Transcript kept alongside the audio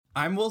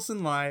I'm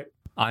Wilson Lai.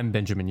 I'm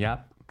Benjamin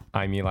Yap.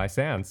 I'm Eli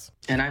Sands.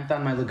 And I'm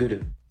Tanmay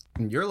Lagudu.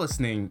 And you're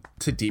listening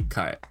to Deep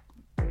Cut,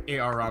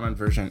 AR Rahman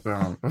version.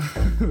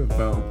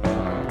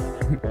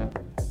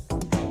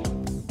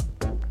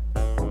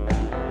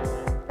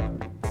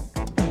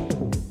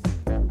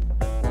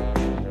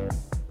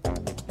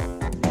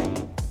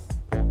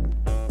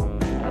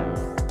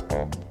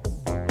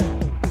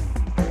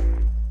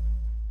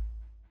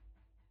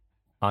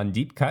 On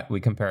Deep Cut,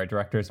 we compare a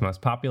director's most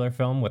popular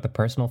film with a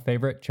personal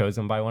favorite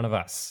chosen by one of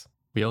us.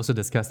 We also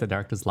discuss the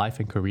director's life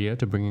and career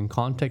to bring in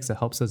context that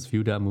helps us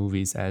view their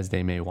movies as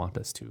they may want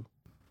us to.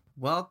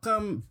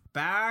 Welcome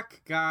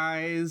back,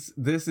 guys.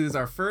 This is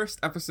our first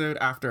episode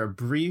after a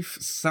brief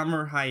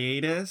summer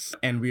hiatus,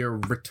 and we are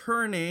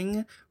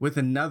returning with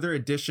another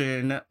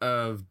edition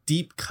of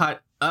Deep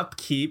Cut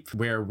Upkeep,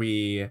 where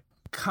we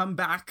come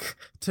back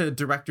to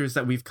directors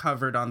that we've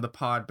covered on the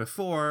pod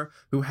before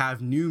who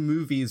have new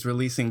movies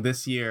releasing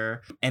this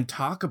year and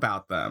talk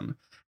about them.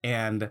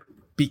 And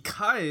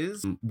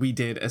because we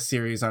did a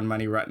series on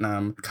Mani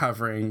Ratnam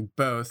covering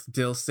both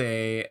Dil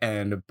Se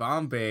and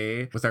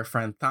Bombay with our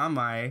friend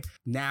Tanmay,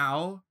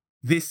 now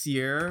this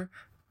year,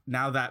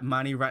 now that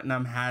Mani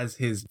Ratnam has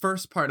his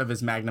first part of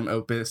his magnum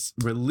opus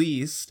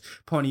released,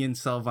 Ponniyin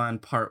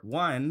Selvan Part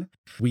 1,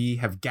 we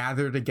have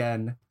gathered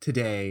again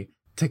today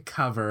to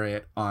cover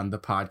it on the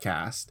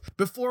podcast.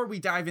 Before we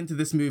dive into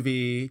this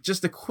movie,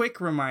 just a quick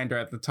reminder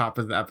at the top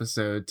of the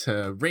episode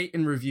to rate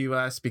and review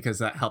us, because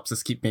that helps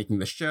us keep making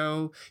the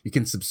show. You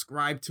can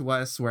subscribe to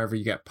us wherever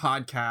you get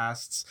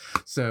podcasts,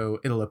 so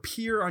it'll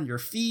appear on your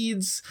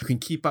feeds. You can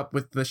keep up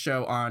with the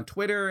show on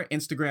Twitter,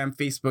 Instagram,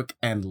 Facebook,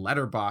 and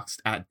Letterboxd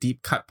at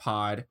Deep Cut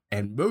Pod.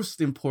 And most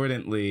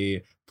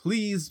importantly,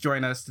 please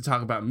join us to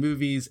talk about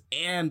movies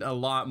and a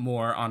lot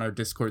more on our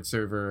Discord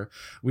server.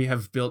 We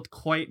have built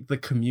quite the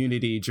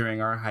community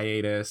during our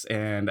hiatus,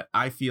 and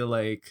I feel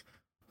like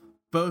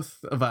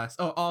both of us,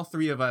 all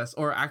three of us,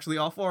 or actually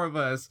all four of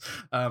us,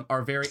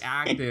 are very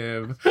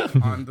active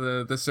on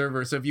the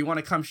server. So if you want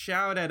to come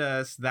shout at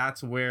us,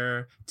 that's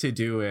where to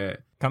do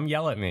it. Come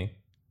yell at me.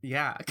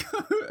 Yeah.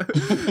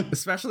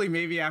 Especially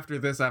maybe after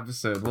this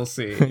episode. We'll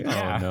see.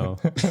 Yeah. Oh,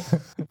 no.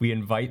 We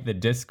invite the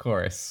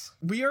discourse.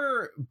 We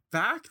are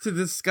back to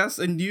discuss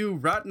a new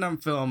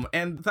Ratnam film,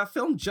 and that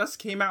film just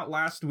came out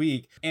last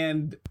week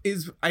and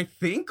is, I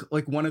think,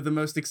 like one of the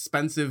most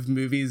expensive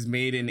movies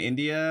made in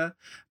India.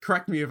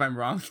 Correct me if I'm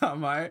wrong,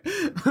 Tanmay.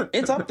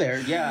 It's up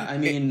there, yeah. I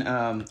mean,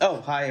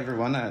 hi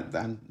everyone.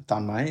 I'm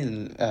Tanmay,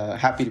 and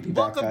happy to be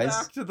back, guys. Welcome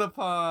back to the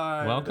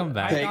pod. Welcome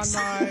back. Thanks.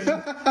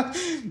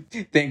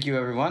 Thank you,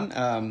 everyone.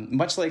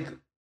 Much like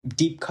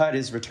Deep Cut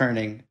is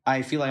returning,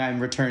 I feel like I'm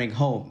returning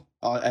home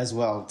as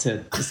well to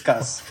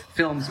discuss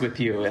films with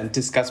you and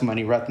discuss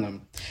Mani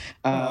Ratnam.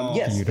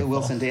 Yes, beautiful.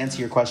 Wilson, to answer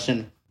your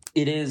question,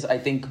 it is, I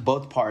think,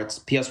 both parts.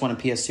 PS1 and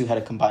PS2 had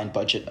a combined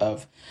budget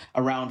of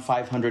around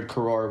 500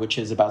 crore, which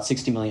is about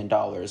 $60 million.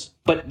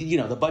 But, you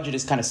know, the budget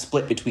is kind of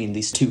split between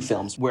these two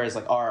films, whereas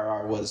like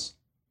RRR was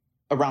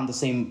around the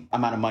same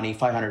amount of money,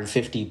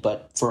 550,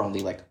 but for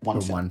only like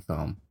one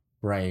film.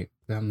 Right.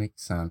 That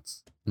makes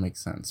sense.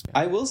 Makes sense.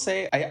 I will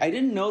say, I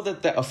didn't know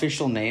that the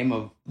official name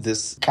of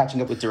this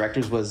Catching Up with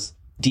Directors was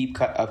Deep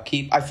Cut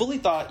Upkeep. I fully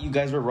thought you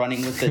guys were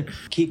running with the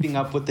Keeping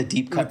Up with the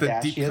Deep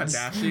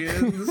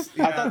Kardashians.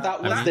 Yeah. I thought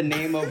that was the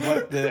name of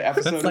what the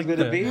episode was going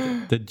to be.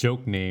 The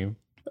joke name.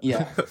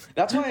 Yeah.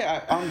 That's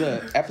why on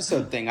the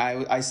episode thing,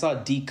 I saw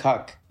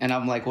D-Cuck, and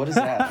I'm like, what is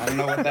that? I don't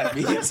know what that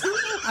means.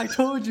 I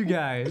told you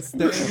guys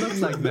that it looks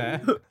like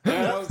that.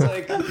 And I was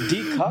like,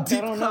 D-Cuck?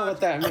 I don't know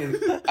what that means.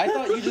 I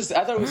thought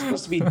it was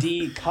supposed to be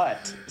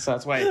D-Cut, so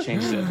that's why I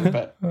changed it.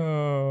 But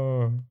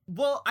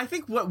Well, I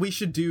think what we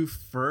should do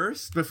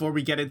first, before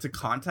we get into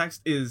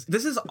context, is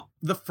this is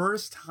the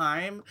first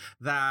time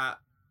that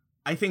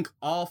I think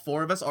all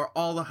four of us, or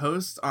all the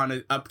hosts on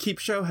an Upkeep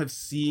show, have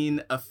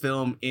seen a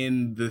film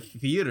in the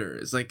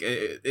theaters. Like,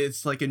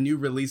 it's like a new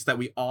release that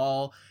we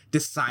all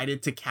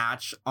decided to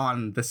catch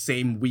on the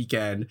same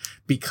weekend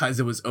because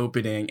it was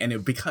opening,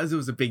 and because it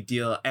was a big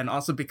deal, and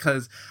also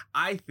because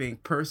I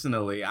think,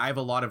 personally, I have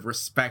a lot of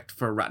respect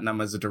for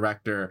Ratnam as a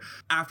director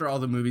after all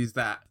the movies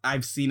that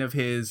I've seen of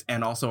his,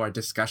 and also our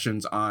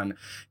discussions on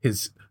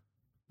his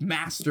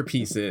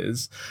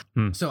masterpieces.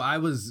 So I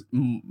was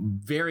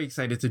very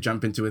excited to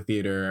jump into a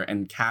theater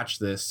and catch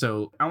this.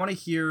 So I want to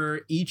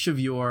hear each of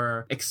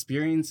your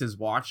experiences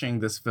watching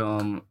this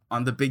film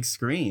on the big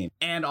screen,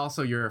 and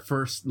also your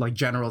first like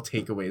general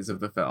takeaways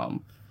of the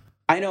film.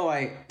 I know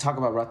I talk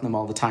about Ratnam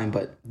all the time,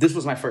 but this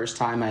was my first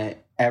time I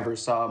ever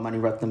saw a Mani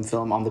Ratnam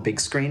film on the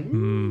big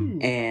screen.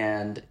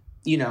 And,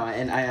 you know,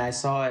 and I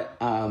saw it,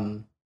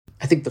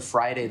 I think the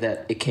Friday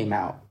that it came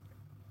out.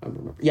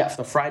 Yeah,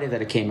 the Friday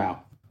that it came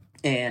out.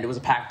 And it was a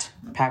packed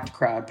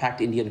crowd,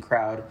 packed Indian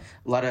crowd,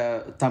 a lot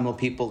of Tamil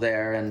people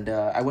there. And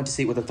I went to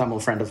see it with a Tamil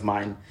friend of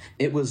mine.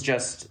 It was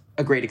just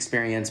a great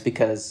experience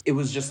because it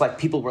was just like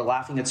people were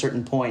laughing at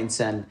certain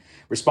points and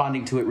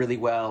responding to it really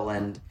well.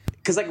 And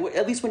because like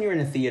at least when you're in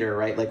a theater,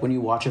 right, like when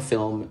you watch a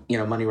film, you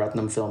know, Mani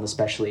Ratnam film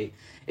especially,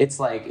 it's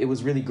like it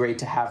was really great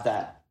to have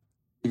that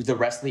the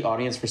rest of the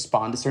audience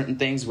respond to certain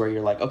things where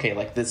you're like, okay,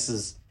 like this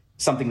is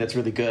something that's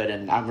really good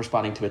and I'm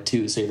responding to it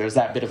too. So there's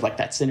that bit of like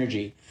that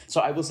synergy.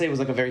 So I will say it was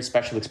like a very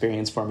special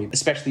experience for me,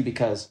 especially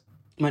because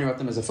Mani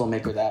Ratnam is a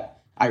filmmaker that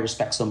I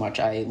respect so much,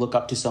 I look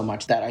up to so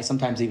much, that I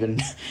sometimes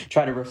even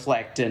try to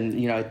reflect and,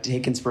 you know,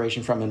 take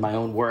inspiration from in my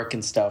own work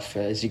and stuff,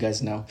 as you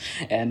guys know.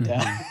 And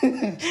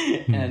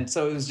and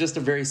so it was just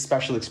a very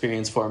special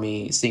experience for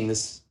me seeing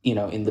this, you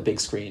know, in the big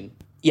screen.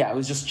 Yeah, it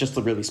was just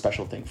a really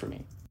special thing for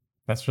me.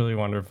 That's really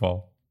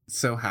wonderful.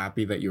 So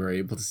happy that you were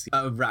able to see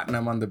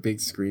Ratnam on the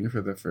big screen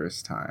for the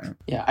first time.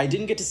 Yeah, I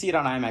didn't get to see it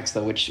on IMAX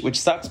though, which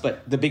sucks,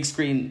 but the big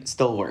screen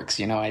still works,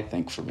 you know, I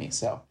think for me.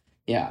 So,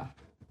 yeah.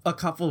 A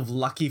couple of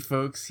lucky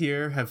folks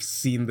here have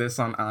seen this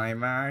on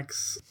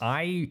IMAX.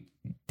 I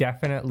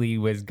definitely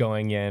was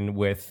going in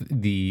with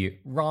the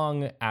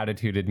wrong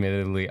attitude,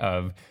 admittedly,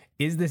 of,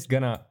 is this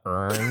gonna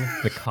earn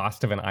the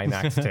cost of an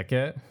IMAX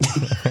ticket?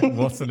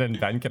 Wilson and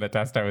Ben can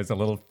attest I was a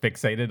little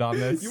fixated on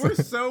this. You were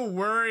so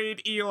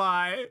worried,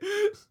 Eli.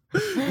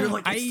 You're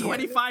like, it's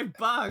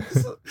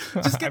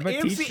 $25. Just get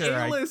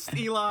AMC A-list,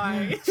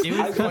 Eli. It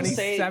was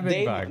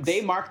 $27.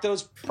 They marked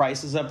those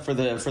prices up for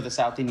the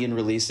South Indian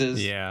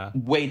releases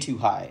way too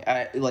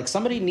high. Like,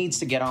 somebody needs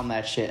to get on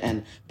that shit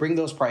and bring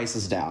those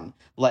prices down.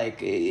 Like,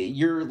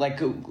 you're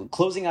like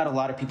closing out a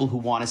lot of people who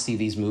want to see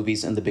these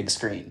movies in the big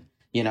screen,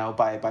 you know,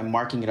 by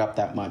marking it up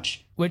that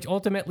much. Which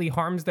ultimately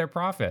harms their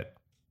profit.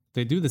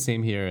 They do the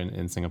same here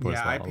in Singapore as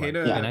well. I paid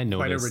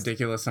quite a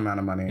ridiculous amount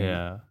of money.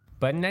 Yeah.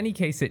 But in any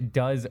case, it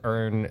does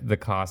earn the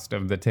cost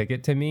of the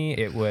ticket to me.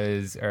 It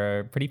was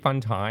a pretty fun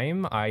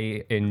time.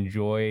 I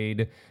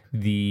enjoyed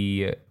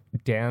the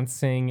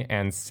dancing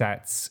and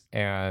sets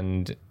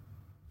and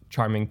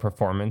charming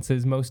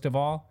performances most of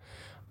all.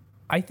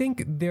 I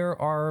think there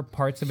are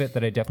parts of it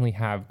that I definitely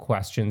have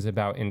questions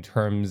about in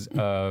terms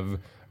of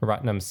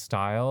Ratnam's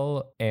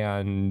style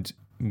and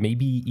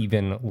maybe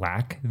even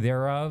lack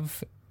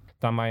thereof.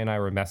 Thamai and I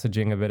were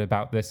messaging a bit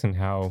about this and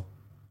how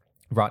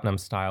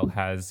Ratnam's style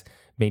has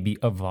maybe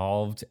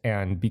evolved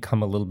and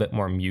become a little bit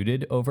more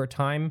muted over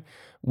time,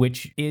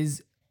 which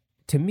is,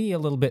 to me, a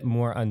little bit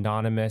more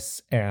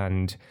anonymous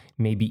and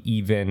maybe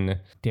even,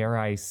 dare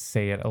I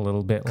say it, a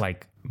little bit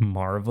like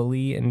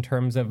Marvel-y in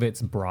terms of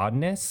its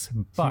broadness.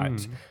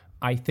 But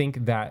I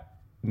think that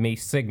may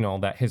signal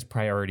that his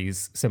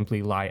priorities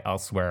simply lie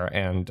elsewhere,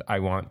 and I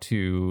want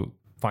to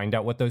find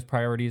out what those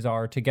priorities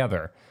are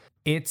together.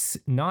 It's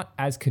not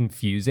as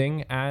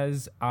confusing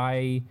as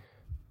I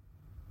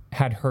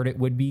had heard it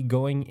would be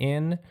going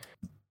in.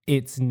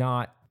 It's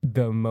not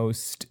the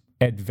most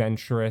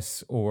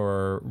adventurous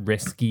or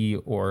risky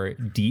or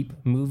deep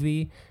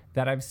movie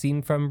that I've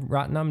seen from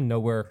Ratnam.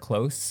 Nowhere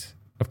close.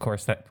 Of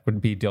course, that would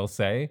be Dil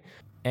Se.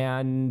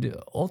 And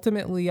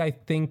ultimately, I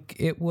think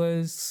it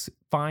was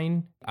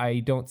fine. I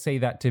don't say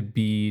that to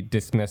be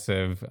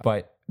dismissive,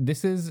 but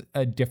this is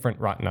a different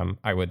Ratnam,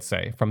 I would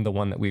say, from the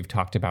one that we've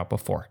talked about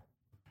before.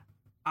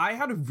 I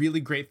had a really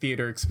great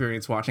theater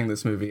experience watching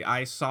this movie.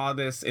 I saw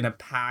this in a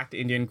packed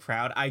Indian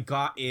crowd. I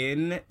got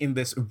in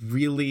this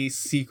really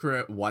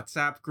secret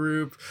WhatsApp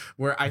group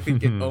where I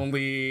think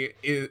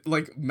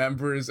like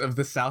members of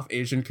the South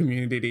Asian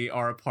community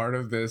are a part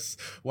of this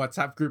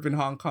WhatsApp group in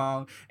Hong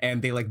Kong,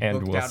 and they like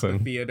booked out the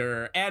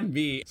theater and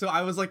me. So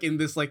I was like in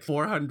this like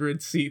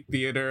 400 seat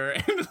theater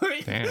and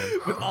like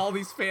with all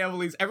these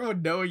families,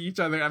 everyone knowing each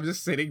other. I'm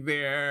just sitting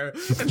there,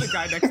 and the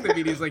guy next to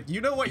me, he's like,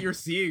 "You know what you're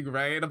seeing,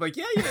 right?" And I'm like,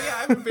 yeah.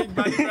 I'm a big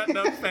Mani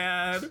Ratnam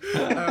fan.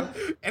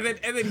 And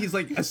then he's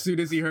like, as soon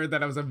as he heard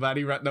that I was a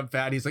Mani Ratnam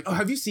fan, he's like, "Oh,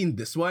 have you seen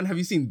this one? Have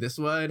you seen this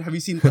one? Have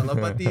you seen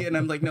Thalapathy?" And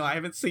I'm like, "No, I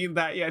haven't seen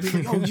that yet." He's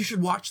like, "Oh, you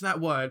should watch that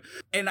one."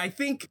 And I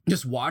think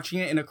just watching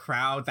it in a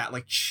crowd that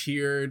like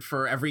cheered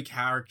for every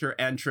character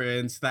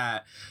entrance,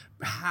 that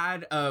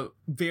had a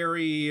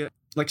very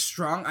like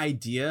strong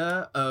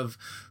idea of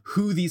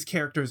who these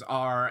characters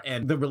are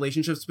and the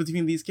relationships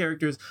between these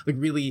characters, like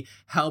really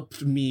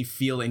helped me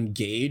feel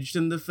engaged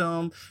in the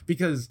film,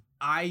 because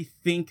I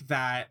think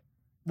that,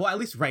 well, at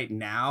least right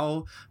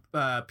now,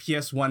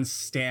 PS1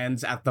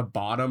 stands at the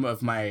bottom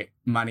of my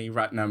Mani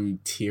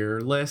Ratnam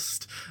tier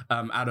list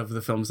out of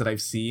the films that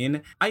I've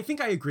seen. I think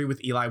I agree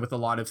with Eli with a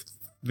lot of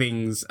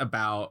things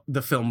about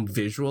the film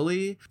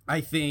visually.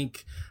 I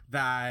think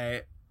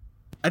that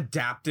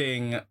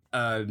adapting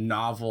a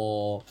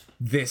novel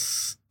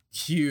this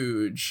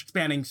huge,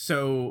 spanning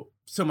so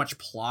much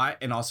plot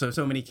and also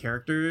so many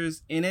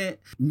characters in it,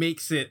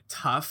 makes it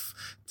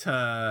tough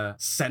to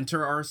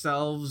center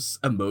ourselves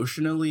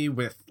emotionally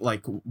with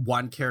like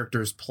one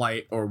character's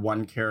plight or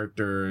one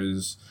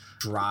character's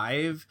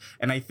drive.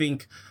 And I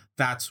think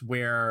that's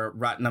where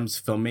Ratnam's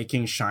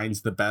filmmaking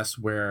shines the best,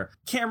 where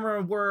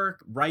camera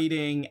work,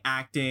 writing,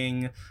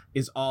 acting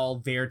is all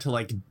there to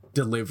like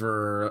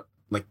deliver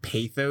like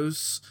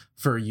pathos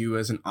for you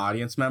as an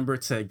audience member,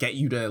 to get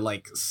you to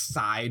like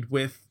side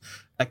with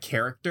a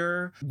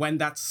character. When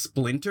that's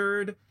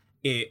splintered,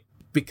 it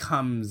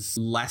becomes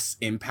less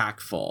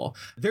impactful.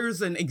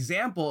 There's an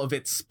example of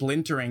it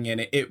splintering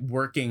and it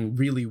working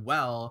really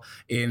well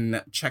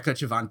in Cheka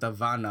Chivanta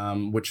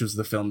Vanam, which was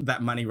the film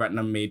that Mani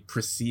Ratnam made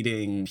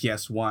preceding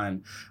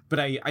PS1. But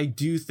I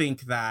do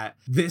think that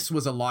this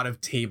was a lot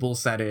of table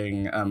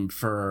setting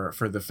for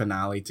the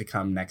finale to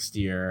come next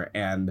year,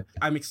 and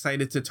I'm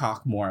excited to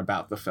talk more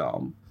about the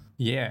film.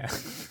 Yeah.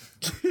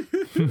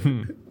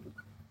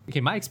 Okay,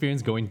 my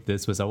experience going to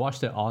this was I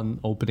watched it on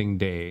opening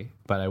day,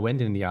 but I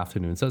went in the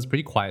afternoon, so it was a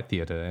pretty quiet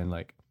theater, and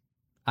like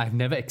I've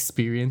never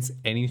experienced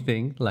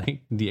anything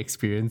like the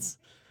experience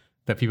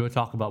that people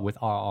talk about with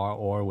RR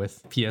or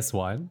with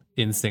PS1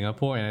 in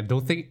Singapore, and I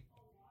don't think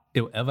it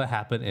will ever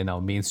happen in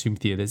our mainstream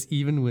theaters,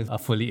 even with a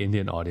fully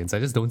Indian audience. I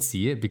just don't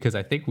see it because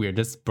I think we're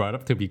just brought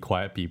up to be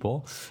quiet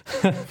people.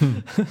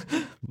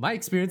 My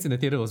experience in the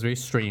theater was very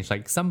strange.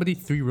 Like somebody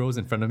 3 rows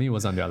in front of me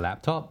was on their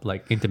laptop,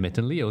 like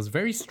intermittently. It was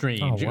very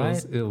strange.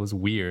 It was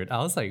weird. I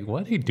was like,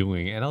 what are they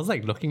doing? And I was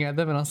like looking at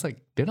them and I was like,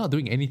 they're not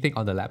doing anything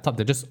on the laptop.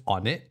 They're just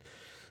on it.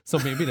 So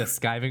maybe they're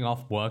skiving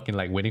off work and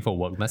like waiting for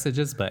work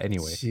messages. But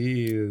anyway.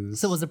 Jeez.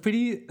 So it was a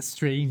pretty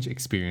strange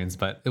experience,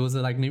 but it was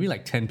like maybe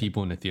like 10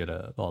 people in the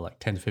theater or like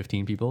 10 to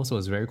 15 people. So it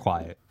was very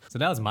quiet. So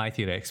that was my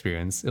theater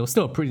experience. It was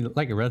still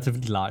like a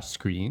relatively large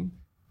screen,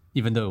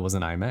 even though it was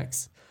an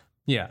IMAX.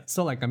 Yeah.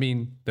 So like, I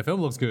mean, the film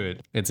looks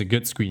good. It's a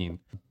good screen.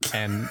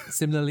 And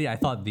similarly, I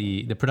thought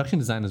the production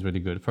design was really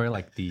good. Probably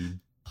like the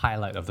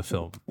highlight of the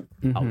film,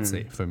 I would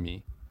say, for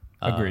me.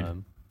 Agreed.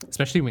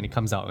 Especially when it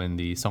comes out in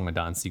the song and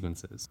dance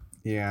sequences.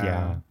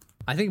 Yeah.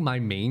 I think my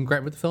main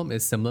gripe with the film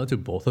is similar to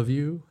both of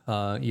you,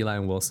 Eli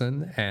and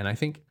Wilson. And I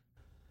think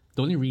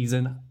the only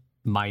reason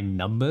my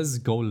numbers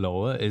go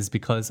lower is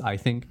because I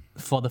think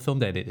for the film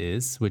that it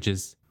is,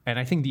 and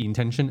I think the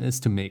intention is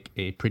to make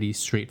a pretty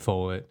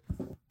straightforward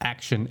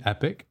action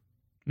epic,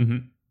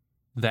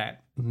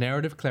 that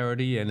narrative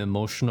clarity and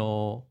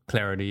emotional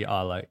clarity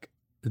are like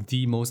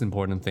the most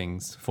important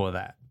things for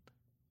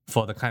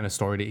the kind of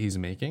story that he's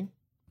making.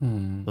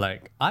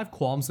 Like, I have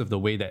qualms with the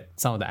way that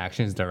some of the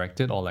action is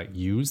directed or like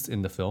used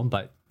in the film,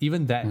 but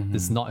even that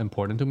is not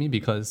important to me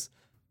because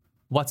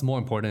what's more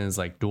important is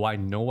like, do I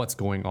know what's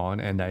going on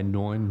and I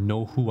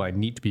know who I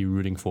need to be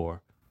rooting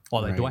for?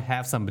 Or like, do I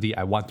have somebody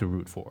I want to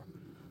root for?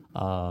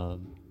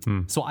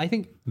 So I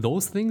think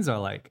those things are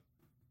like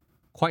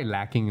quite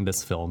lacking in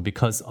this film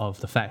because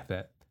of the fact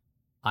that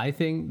I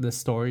think the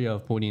story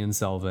of Ponniyin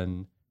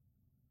Selvan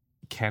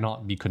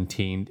cannot be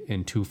contained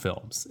in 2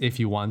 films if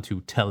you want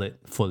to tell it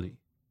fully.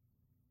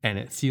 And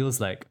it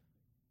feels like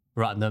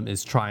Ratnam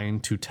is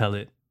trying to tell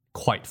it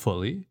quite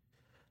fully.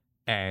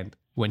 And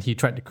when he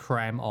tried to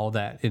cram all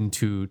that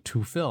into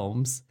 2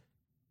 films,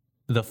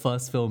 the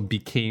first film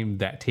became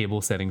that table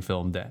setting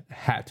film that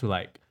had to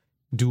like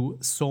do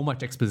so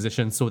much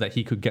exposition so that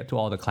he could get to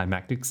all the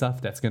climactic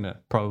stuff that's going to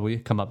probably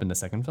come up in the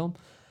second film.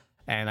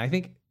 And I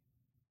think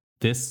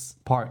this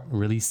part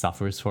really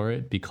suffers for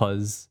it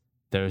because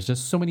there's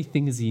just so many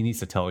things he needs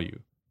to tell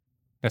you.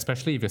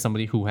 Especially if you're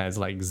somebody who has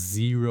like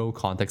zero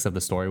context of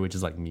the story, which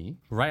is like me.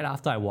 Right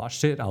after I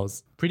watched it, I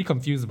was pretty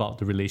confused about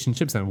the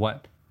relationships and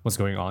what was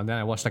going on. Then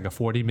I watched like a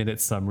 40-minute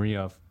summary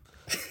of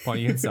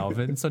Ponniyin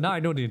Selvan. So now I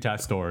know the entire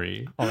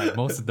story, or like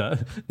most of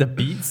the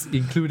beats,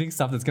 including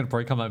stuff that's gonna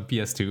probably come out in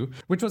PS2,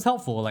 which was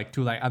helpful, like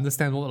to like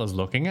understand what I was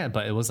looking at.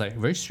 But it was like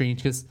very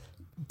strange because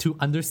to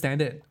understand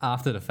it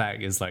after the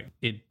fact is like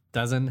it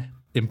doesn't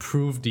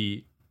improve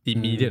the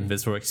immediate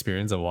visceral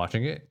experience of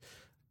watching it.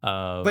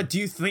 But do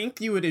you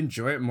think you would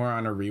enjoy it more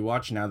on a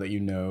rewatch now that you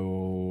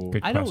know?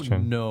 Good I question.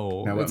 don't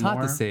know. It's hard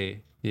more? to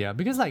say. Yeah,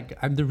 because like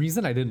the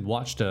reason I didn't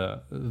watch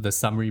the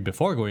summary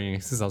before going in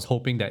is because I was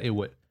hoping that it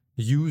would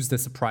use the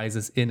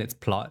surprises in its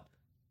plot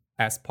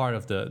as part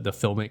of the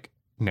filmic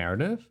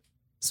narrative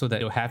so that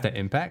it'll have that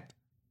impact.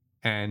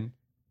 And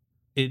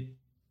it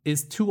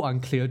is too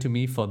unclear to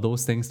me for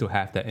those things to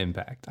have that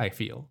impact, I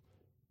feel.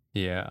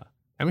 Yeah.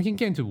 And we can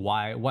get into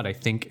what I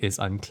think is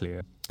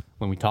unclear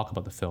when we talk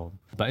about the film.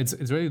 But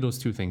it's really those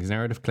 2 things,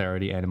 narrative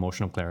clarity and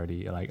emotional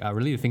clarity. Like are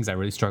really the things I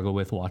really struggle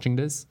with watching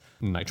this.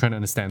 And like trying to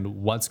understand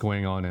what's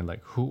going on and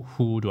like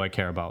who do I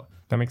care about.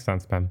 That makes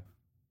sense, Ben.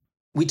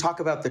 We talk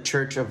about the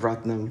Church of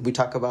Ratnam. We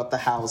talk about the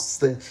house,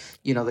 the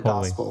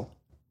gospel,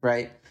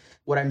 right?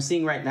 What I'm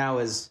seeing right now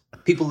is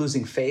people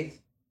losing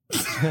faith.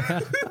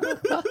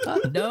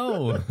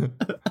 No.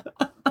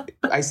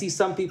 I see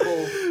some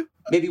people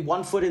maybe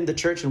 1 foot in the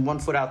church and 1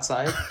 foot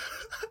outside.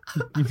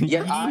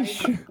 Yet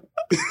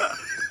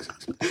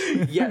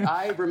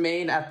I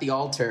remain at the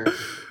altar.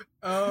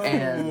 Oh,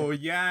 And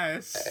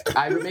yes.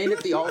 I remain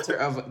at the altar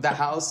of the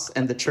house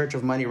and the Church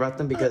of Mani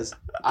Ratnam because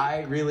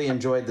I really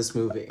enjoyed this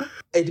movie.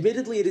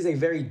 Admittedly, it is a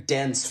very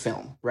dense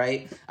film,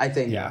 right? I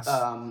think Yes.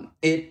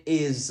 It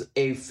is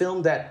a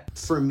film that,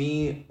 for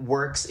me,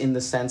 works in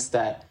the sense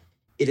that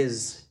it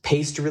is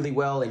paced really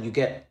well and you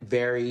get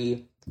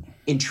very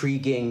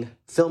intriguing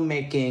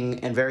filmmaking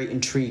and very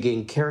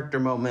intriguing character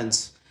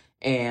moments.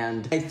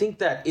 And I think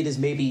that it is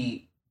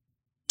maybe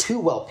too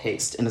well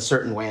paced in a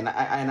certain way, and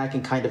I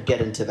can kind of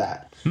get into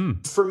that.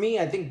 For me,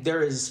 I think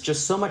there is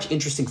just so much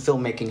interesting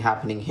filmmaking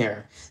happening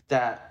here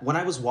that when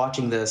I was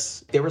watching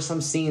this, there were some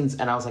scenes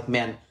and I was like,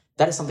 man,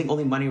 that is something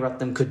only Mani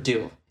Ratnam could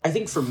do. I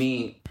think for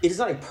me, it is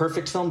not a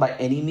perfect film by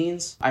any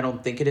means. I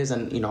don't think it is,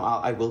 and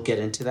I will get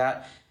into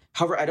that.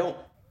 However, I don't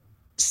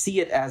see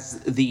it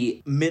as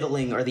the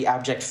middling or the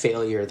abject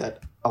failure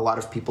that a lot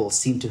of people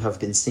seem to have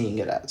been seeing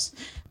it as.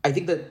 I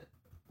think that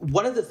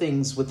one of the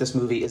things with this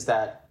movie is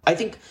that I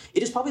think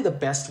it is probably the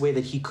best way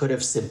that he could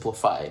have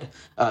simplified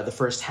the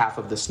first half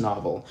of this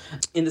novel,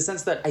 in the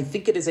sense that I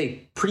think it is a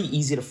pretty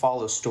easy to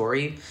follow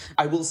story.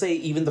 I will say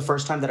even the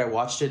first time that I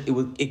watched it,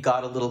 it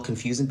got a little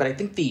confusing, but I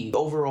think the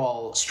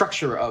overall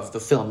structure of the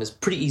film is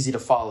pretty easy to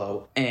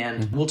follow.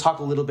 And we'll talk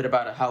a little bit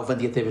about how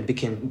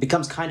Vandiyathevan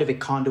becomes kind of a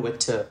conduit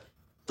to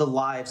the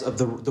lives of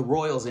the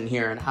royals in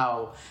here, and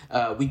how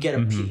we get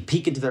a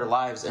peek into their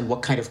lives and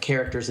what kind of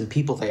characters and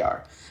people they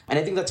are. And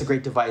I think that's a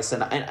great device.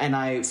 And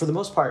I, for the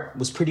most part,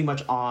 was pretty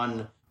much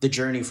on the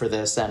journey for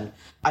this. And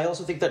I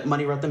also think that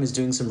Mani Ratnam is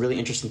doing some really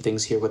interesting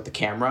things here with the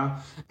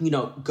camera.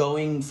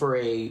 Going for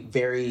a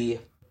very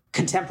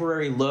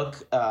contemporary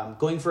look,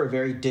 going for a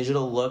very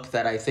digital look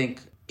that I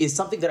think is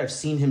something that I've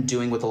seen him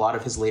doing with a lot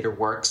of his later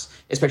works,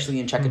 especially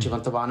in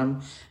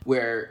Chekkachivantavanam,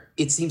 where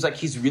it seems like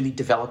he's really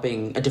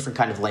developing a different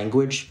kind of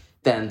language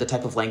than the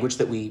type of language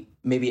that we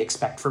maybe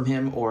expect from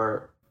him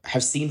or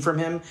have seen from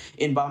him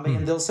in Bombay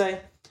and Dilse.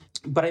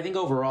 But I think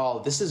overall,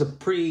 this is a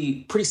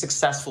pretty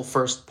successful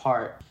first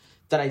part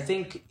that I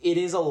think it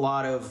is a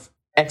lot of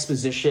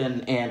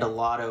exposition and a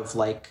lot of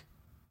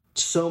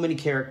so many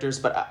characters,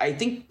 but I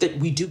think that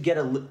we do get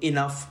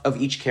enough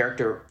of each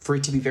character for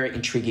it to be very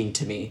intriguing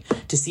to me,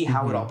 to see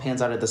how it all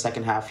pans out at the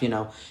second half,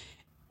 And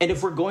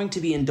if we're going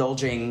to be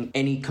indulging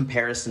any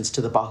comparisons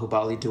to the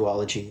Bahubali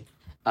duology,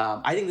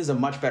 I think there's a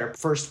much better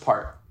first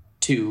part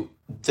to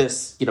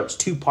this,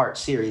 two-part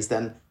series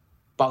than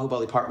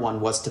Bahubali Part 1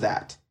 was to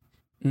that.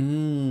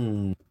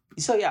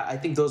 So yeah, I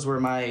think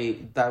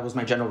that was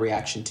my general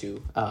reaction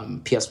to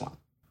PS1.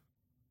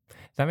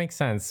 That makes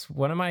sense.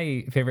 One of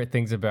my favorite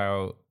things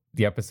about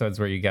the episodes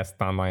where you guest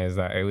Thamai is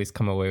that I always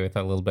come away with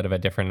a little bit of a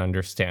different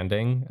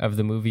understanding of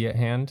the movie at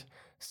hand.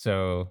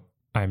 So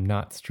I'm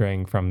not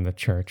straying from the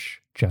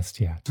church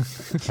just yet.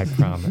 I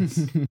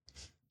promise.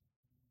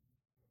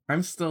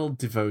 I'm still a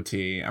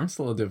devotee.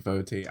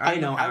 I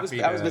know. I was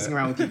messing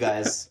around with you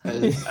guys.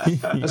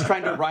 I was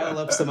trying to rile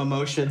up some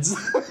emotions.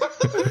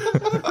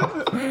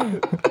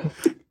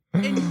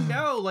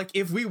 And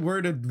if we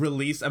were to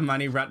release a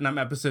Mani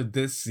Ratnam episode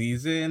this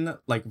season,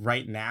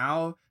 right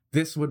now,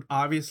 this would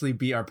obviously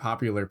be our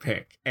popular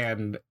pick,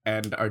 and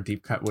our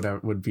deep cut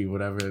would be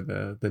whatever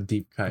the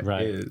deep cut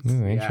is.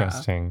 Ooh,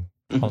 interesting.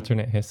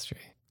 Alternate history.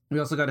 We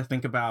also got to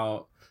think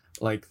about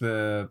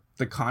the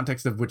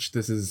context of which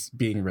this is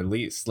being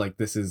released.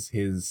 This is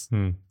his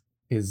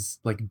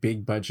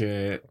big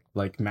budget,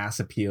 mass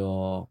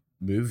appeal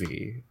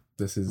movie.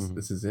 This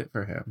is it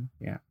for him.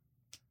 Yeah.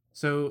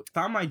 So,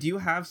 Thamai, do you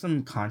have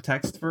some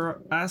context for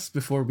us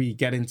before we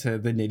get into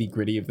the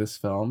nitty-gritty of this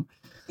film?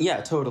 Yeah,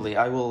 totally.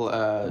 I will,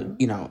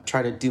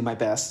 try to do my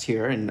best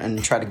here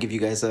and try to give you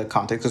guys a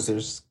context, because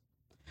there's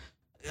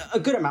a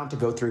good amount to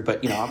go through,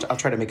 but, I'll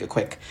try to make it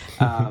quick.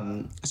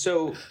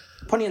 So,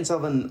 Ponniyin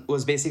Selvan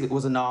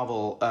was a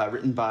novel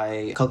written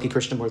by Kalki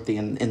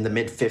Krishnamurthy in the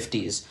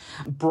mid-50s.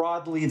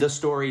 Broadly, the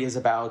story is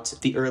about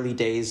the early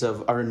days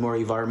of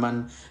Arunmozhi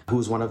Varman, who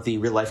was one of the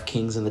real-life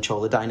kings in the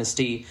Chola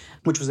dynasty,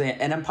 which was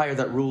an empire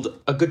that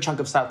ruled a good chunk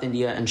of South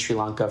India and Sri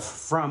Lanka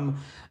from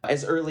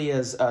as early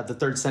as the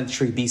 3rd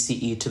century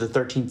BCE to the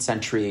 13th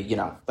century,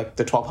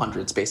 the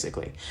 1200s,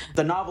 basically.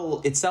 The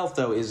novel itself,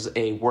 though, is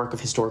a work of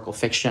historical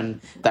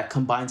fiction that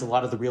combines a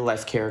lot of the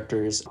real-life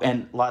characters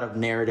and a lot of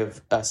narrative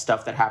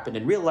stuff that happened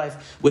in real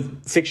life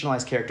with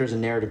fictionalized characters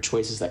and narrative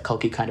choices that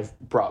Kalki kind of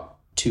brought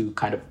to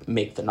kind of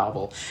make the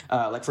novel.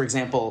 For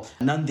example,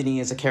 Nandini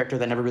is a character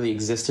that never really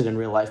existed in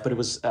real life, but it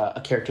was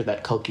a character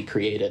that Kalki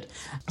created.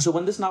 So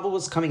when this novel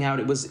was coming out,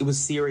 it was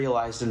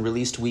serialized and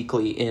released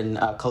weekly in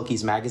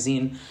Kalki's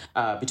magazine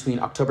between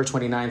October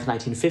 29th,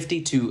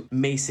 1950 to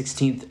May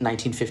 16th,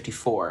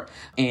 1954.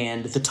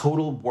 And the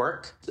total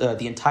work,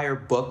 the entire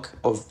book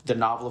of the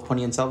novel of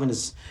Ponniyin Selvan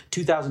is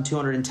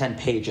 2,210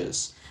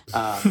 pages. You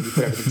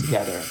put everything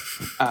together,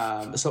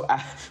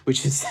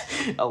 which is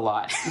a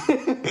lot.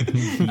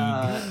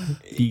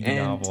 Big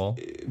novel.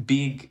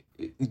 Big,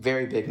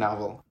 very big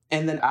novel.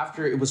 And then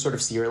after it was sort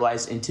of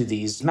serialized into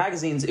these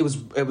magazines, it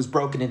was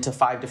broken into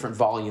 5 different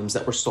volumes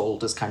that were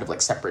sold as kind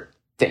of separate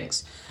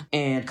things.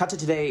 And cut to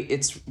today,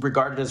 it's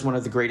regarded as one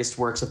of the greatest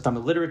works of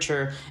Tamil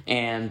literature,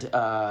 and it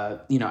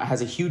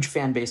has a huge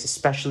fan base,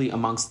 especially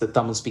amongst the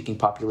Tamil-speaking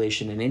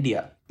population in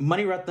India.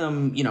 Mani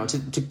Ratnam,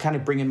 to kind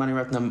of bring in Mani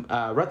Ratnam,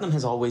 Ratnam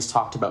has always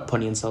talked about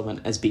Ponniyin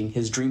Selvan as being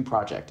his dream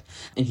project,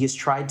 and he has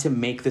tried to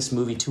make this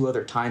movie 2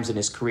 other times in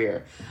his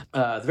career.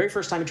 The very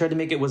first time he tried to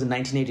make it was in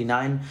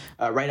 1989,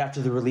 right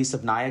after the release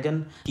of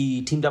Nayagan.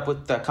 He teamed up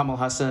with Kamal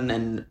Hassan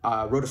and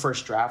wrote a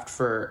first draft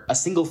for a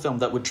single film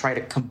that would try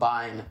to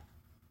combine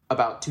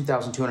about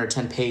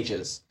 2,210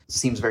 pages.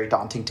 Seems very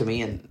daunting to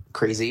me and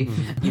crazy.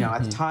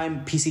 At the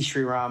time, PC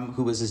Sriram,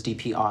 who was his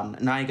DP on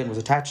Nayagan, was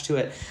attached to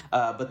it,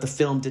 but the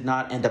film did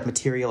not end up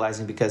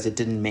materializing because it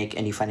didn't make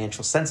any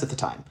financial sense at the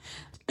time.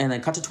 And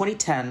then cut to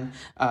 2010,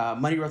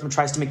 Mani Ratnam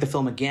tries to make the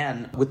film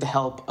again with the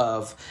help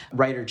of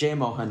writer Jay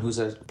Mohan, who's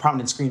a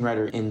prominent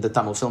screenwriter in the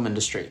Tamil film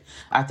industry.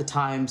 At the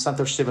time,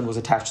 Santosh Sivan was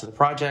attached to the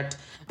project.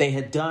 They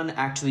had done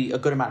actually a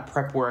good amount of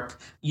prep work.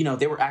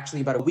 They were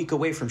actually about a week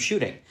away from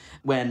shooting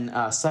when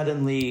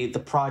suddenly the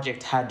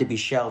project had to be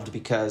shelved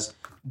because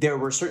there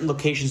were certain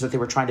locations that they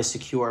were trying to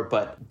secure,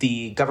 but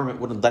the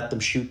government wouldn't let them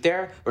shoot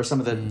there, or some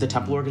of the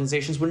temple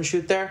organizations wouldn't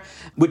shoot there,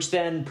 which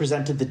then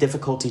presented the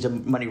difficulty to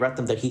Mani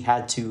Ratnam that he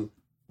had to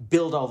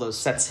build all those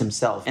sets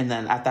himself. And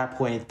then at that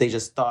point, they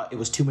just thought it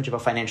was too much of a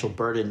financial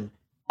burden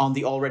on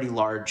the already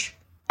large,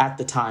 at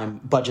the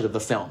time, budget of the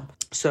film.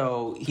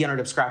 So he ended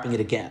up scrapping it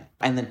again.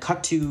 And then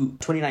cut to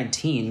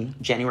 2019,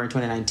 January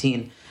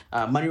 2019,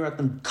 Mani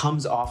Ratnam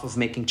comes off of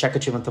making Chekka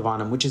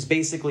Chivantavanam, which is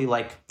basically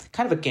like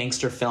kind of a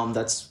gangster film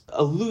that's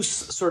a loose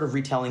sort of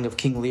retelling of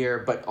King Lear,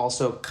 but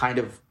also kind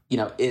of,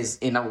 is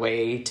in a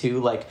way too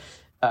like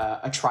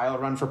a trial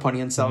run for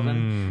Ponniyin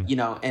Selvan,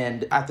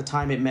 and at the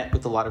time it met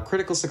with a lot of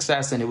critical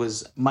success, and it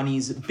was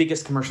Mani's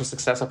biggest commercial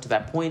success up to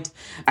that point.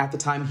 At the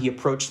time, he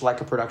approached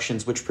Laika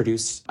Productions, which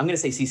produced, I'm going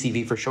to say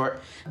CCV for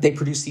short. They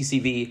produced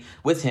CCV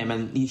with him,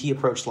 and he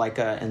approached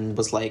Laika and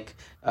was like,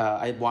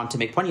 I want to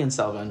make Ponniyin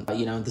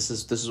Selvan. This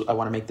is I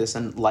want to make this,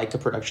 and Laika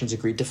Productions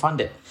agreed to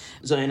fund it.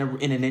 So in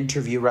an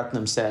interview,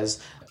 Ratnam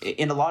says,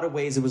 in a lot of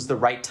ways, it was the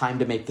right time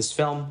to make this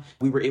film.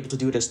 We were able to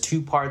do it as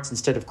 2 parts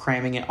instead of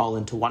cramming it all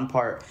into 1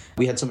 part.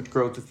 We had so much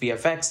growth with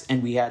VFX,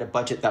 and we had a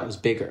budget that was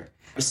bigger.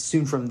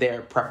 Soon from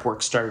there, prep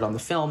work started on the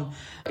film.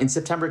 In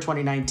September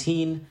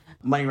 2019,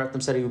 Mani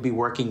Ratnam said he would be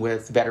working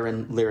with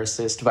veteran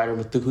lyricist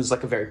Vairamuthu, who's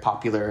like a very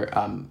popular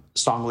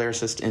song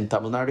lyricist in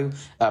Tamil Nadu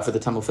for the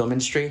Tamil film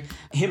industry.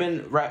 Him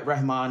and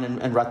Rahman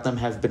and Ratnam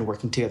have been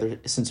working together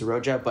since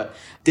Aroja, but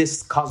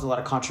this caused a lot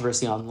of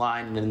controversy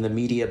online and in the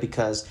media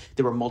because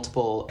there were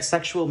multiple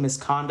sexual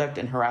misconduct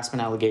and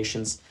harassment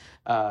allegations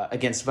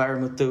against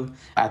Vairamuthu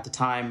at the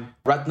time.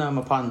 Ratnam,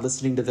 upon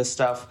listening to this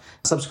stuff,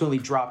 subsequently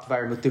dropped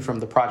Vairamuthu from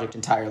the project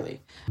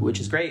entirely, which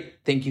is great.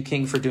 Thank you,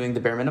 King, for doing the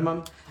bare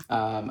minimum.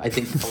 I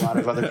think a lot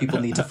of other people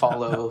need to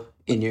follow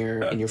in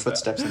your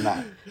footsteps in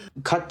that.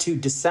 Cut to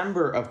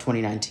December of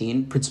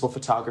 2019, principal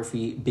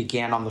photography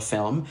began on the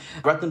film.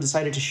 Ratnam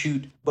decided to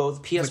shoot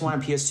both PS1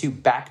 and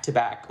PS2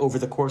 back-to-back over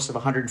the course of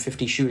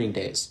 150 shooting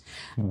days,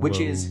 which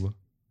is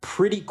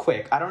pretty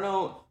quick. I don't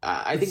know.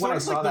 I think when I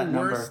saw that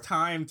number, worst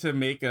time to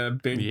make a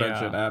big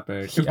budget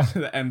epic,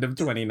 the end of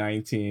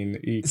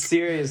 2019.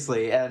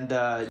 Seriously, and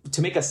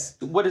to make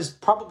what is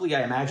probably,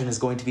 I imagine, is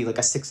going to be like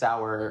a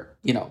 6-hour,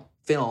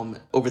 film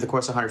over the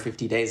course of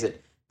 150 days.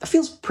 That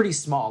feels pretty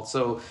small.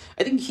 So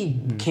I think he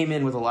came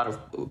in with a lot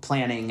of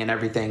planning and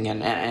everything,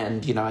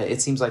 and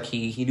it seems like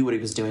he knew what he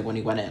was doing when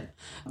he went in.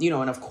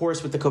 And of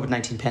course with the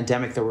COVID-19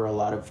 pandemic, there were a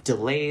lot of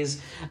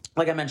delays.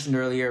 Like I mentioned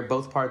earlier,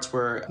 both parts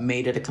were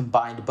made at a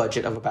combined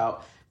budget of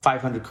about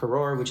 500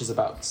 crore, which is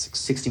about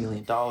 $60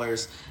 million.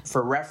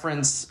 For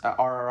reference,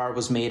 RRR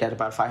was made at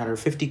about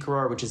 550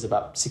 crore, which is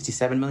about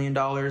 $67 million.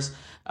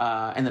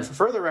 And then for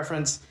further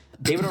reference,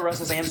 David O.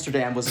 Russell's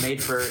Amsterdam was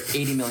made for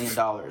 $80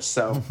 million.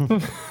 So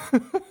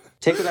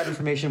take with that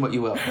information what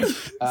you will.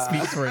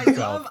 Speaks for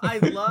itself. I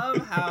love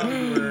how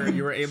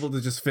you were able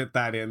to just fit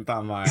that in,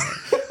 Thamai.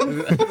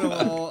 the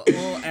little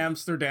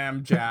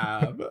Amsterdam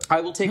jab. I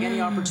will take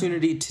any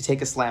opportunity to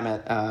take a slam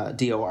at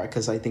DOR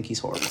because I think he's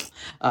horrible.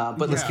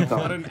 But let's keep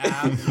going. What an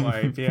ass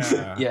wipe,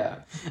 yeah. Yeah.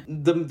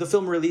 The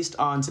film released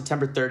on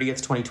September 30th,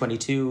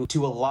 2022,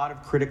 to a lot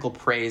of critical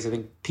praise. I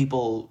think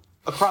people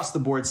across the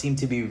board seem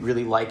to be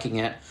really liking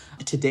it.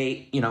 To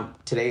date,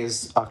 today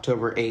is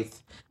October 8th.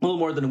 A little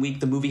more than a week,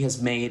 the movie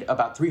has made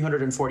about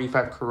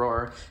 345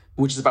 crore,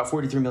 which is about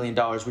 $43 million,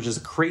 which is a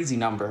crazy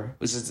number,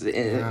 which is,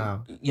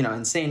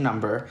 insane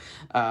number,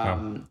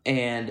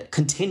 and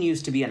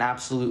continues to be an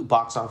absolute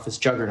box office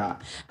juggernaut.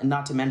 And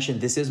not to mention,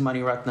 this is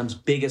Mani Ratnam's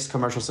biggest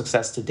commercial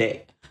success to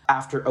date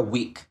after a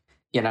week,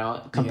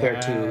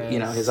 compared to,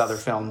 his other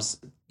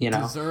films.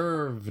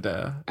 Deserved.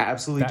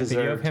 Absolutely that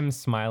deserved. Video of him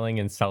smiling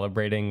and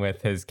celebrating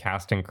with his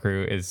cast and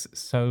crew is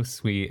so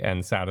sweet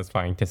and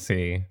satisfying to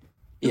see.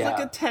 He's like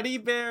a teddy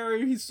bear.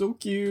 He's so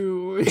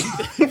cute.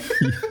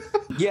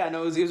 Yeah,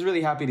 no, it was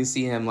really happy to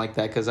see him like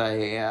that because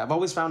I've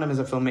always found him as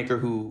a filmmaker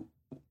who,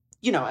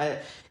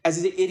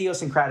 as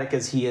idiosyncratic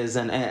as he is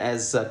and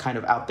as kind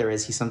of out there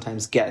as he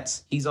sometimes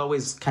gets, he's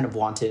always kind of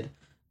wanted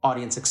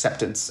audience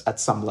acceptance at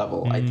some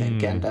level, I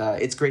think. And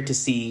it's great to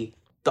see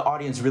the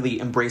audience really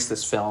embrace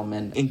this film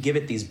and give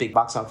it these big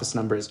box office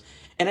numbers.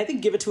 And I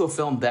think give it to a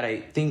film that I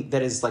think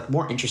that is like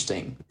more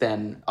interesting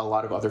than a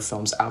lot of other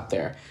films out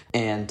there.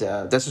 And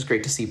that's just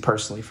great to see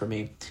personally for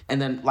me. And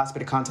then last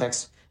bit of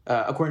context,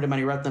 according to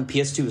Mani Ratnam,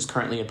 PS2 is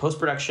currently in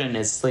post-production and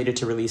is slated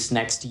to release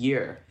next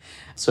year.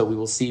 So we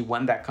will see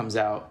when that comes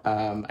out.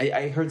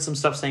 I heard some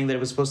stuff saying that it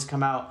was supposed to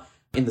come out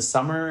in the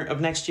summer of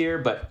next year,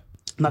 but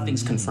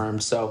Nothing's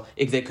confirmed, so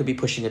they could be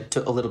pushing it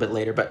to a little bit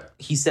later. But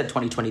he said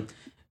 2020.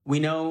 We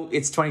know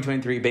it's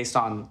 2023 based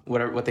on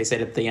what they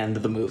said at the end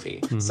of the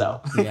movie.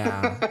 So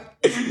Yeah.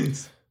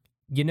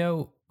 You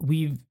know,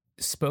 we've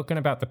spoken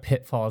about the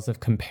pitfalls of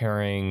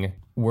comparing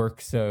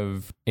works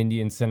of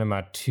Indian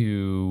cinema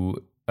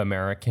to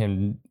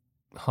American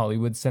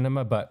Hollywood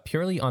cinema, but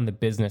purely on the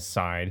business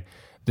side,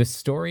 the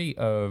story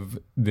of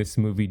this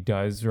movie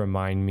does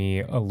remind me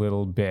a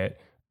little bit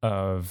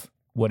of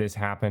what has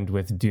happened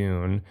with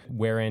Dune,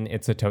 wherein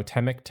it's a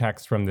totemic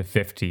text from the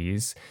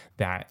 50s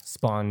that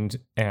spawned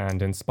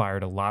and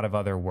inspired a lot of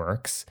other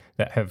works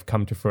that have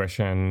come to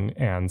fruition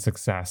and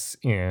success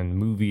in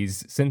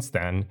movies since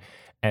then.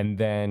 And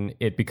then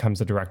it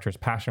becomes a director's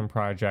passion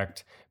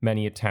project,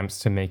 many attempts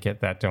to make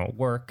it that don't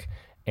work.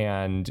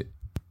 And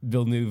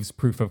Villeneuve's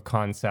proof of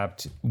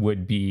concept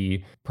would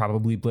be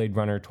probably Blade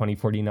Runner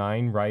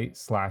 2049, right?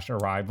 /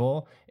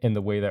 Arrival, in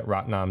the way that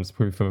Ratnam's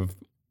proof of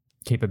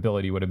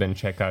capability would have been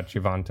Cheka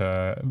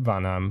Chivanta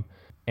Vanam.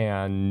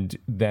 And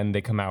then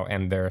they come out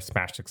and they're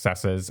smash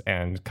successes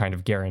and kind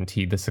of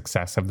guarantee the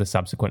success of the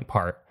subsequent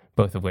part,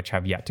 both of which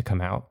have yet to come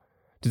out.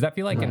 Does that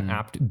feel like an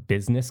apt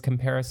business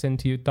comparison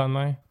to you,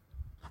 Tanmay?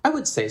 I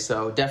would say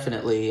so,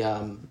 definitely.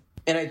 And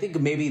I think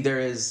maybe there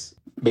is,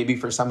 maybe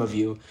for some of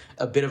you,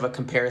 a bit of a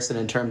comparison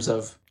in terms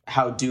of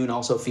how Dune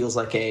also feels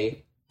like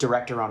a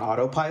director on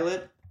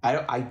autopilot.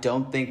 I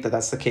don't think that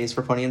that's the case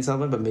for Ponniyin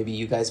Selvan, but maybe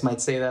you guys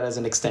might say that as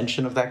an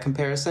extension of that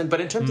comparison.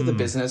 But in terms of the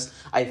business,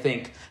 I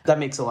think that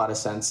makes a lot of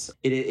sense.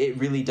 It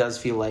really does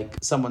feel like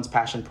someone's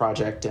passion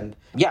project. And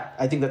yeah,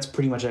 I think that's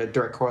pretty much a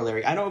direct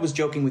corollary. I know I was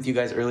joking with you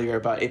guys earlier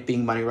about it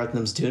being Mani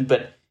Ratnam's Dune,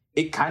 but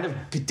it kind of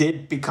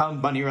did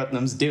become Mani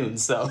Ratnam's Dune,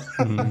 so.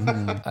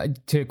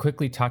 To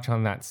quickly touch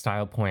on that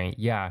style point,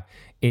 yeah,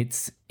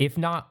 it's, if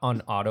not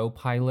on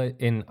autopilot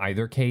in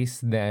either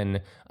case,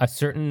 then a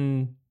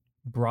certain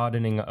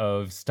broadening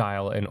of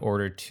style in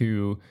order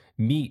to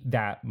meet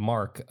that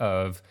mark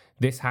of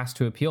this has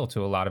to appeal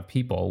to a lot of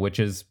people, which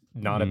is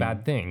not a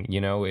bad thing. You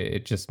know,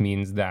 it just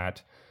means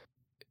that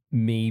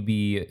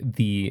maybe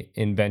the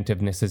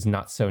inventiveness is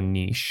not so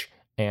niche.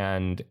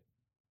 And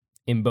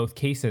in both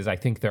cases, I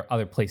think there are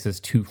other places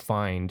to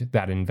find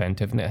that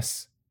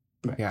inventiveness.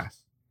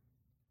 Yes.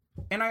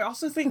 And I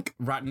also think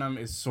Ratnam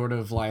is sort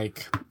of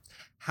like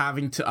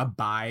having to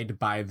abide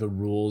by the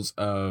rules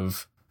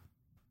of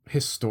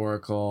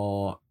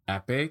historical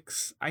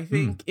epics. I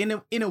think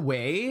in a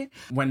way,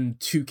 when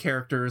two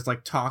characters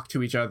like talk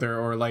to each other,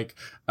 or like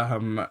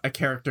a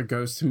character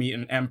goes to meet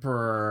an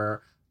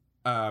emperor,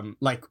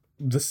 like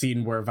the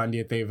scene where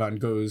Vandiyathevan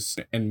goes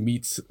and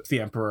meets the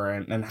emperor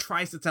and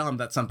tries to tell him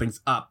that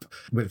something's up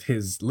with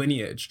his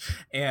lineage.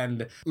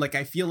 And like,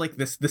 I feel like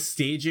the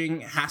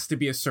staging has to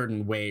be a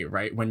certain way,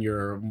 right? When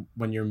you're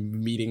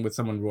meeting with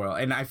someone royal.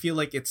 And I feel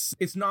like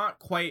it's not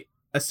quite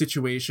a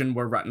situation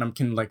where Ratnam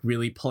can like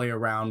really play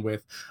around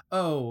with,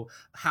 oh,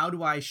 how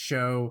do I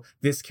show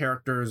this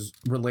character's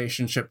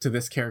relationship to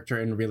this character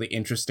in a really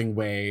interesting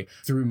way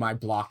through my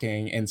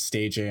blocking and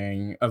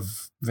staging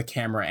of the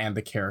camera and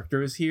the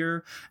characters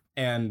here.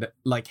 And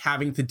like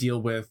having to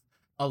deal with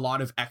a lot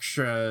of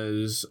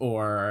extras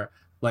or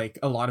like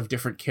a lot of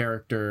different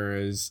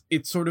characters,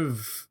 it sort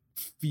of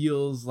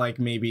feels like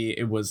maybe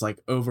it was like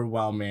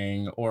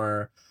overwhelming,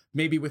 or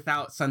maybe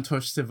without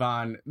Santosh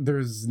Sivan,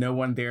 there's no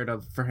one there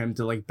for him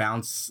to like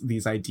bounce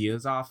these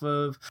ideas off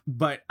of.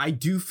 But I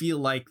do feel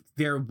like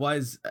there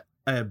was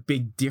a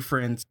big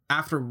difference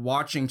after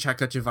watching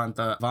Cheka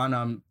Chivanta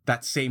Vanam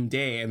that same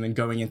day and then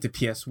going into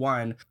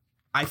PS1.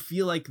 I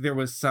feel like there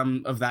was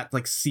some of that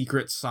like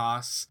secret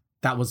sauce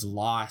that was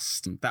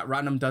lost that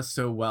Ratnam does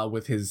so well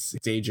with his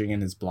staging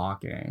and his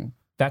blocking.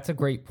 That's a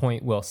great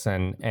point,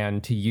 Wilson.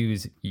 And to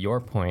use your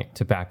point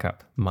to back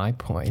up my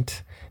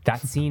point, that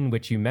scene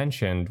which you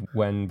mentioned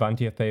when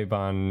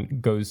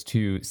Vandiyathevan goes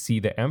to see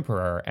the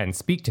emperor and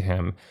speak to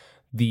him,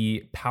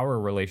 the power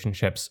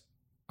relationships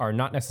are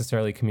not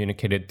necessarily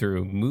communicated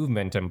through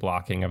movement and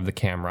blocking of the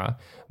camera,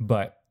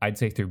 but I'd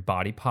say through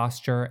body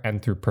posture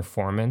and through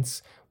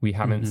performance. We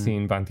haven't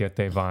seen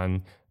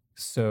Vandiyathevan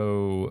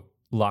so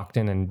locked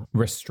in and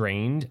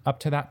restrained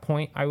up to that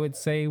point, I would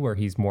say, where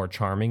he's more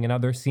charming in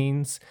other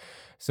scenes.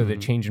 So the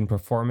change in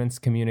performance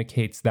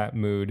communicates that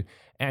mood.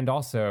 And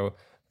also,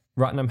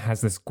 Ratnam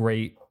has this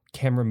great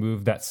camera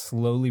move that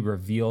slowly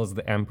reveals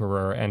the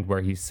emperor and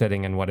where he's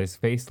sitting and what his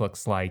face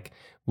looks like,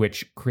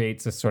 which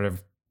creates a sort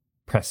of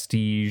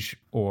prestige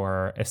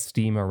or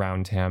esteem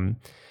around him.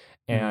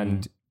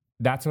 And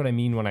that's what I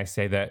mean when I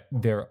say that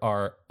there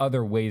are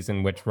other ways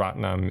in which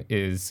Ratnam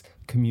is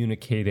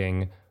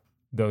communicating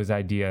those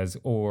ideas,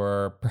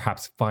 or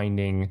perhaps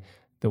finding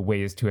the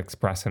ways to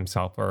express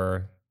himself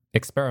or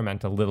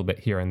experiment a little bit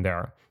here and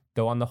there.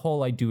 Though on the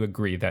whole, I do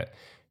agree that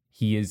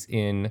he is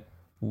in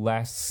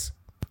less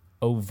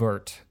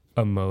overt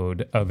a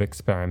mode of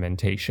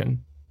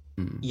experimentation.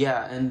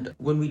 Yeah, and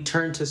when we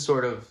turn to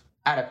sort of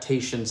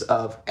adaptations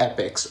of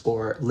epics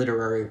or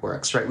literary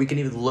works, right, we can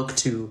even look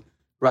to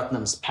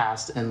Ratnam's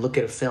past and look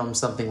at a film,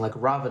 something like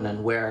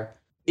Ravanan, where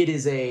it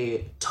is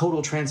a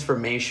total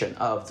transformation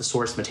of the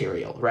source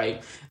material,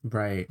 right?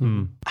 Right.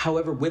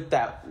 However, with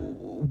that,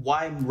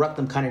 why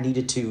Ruthnam kind of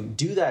needed to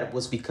do that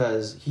was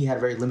because he had a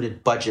very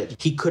limited budget.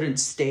 He couldn't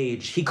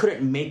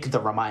make the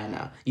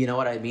Ramayana, you know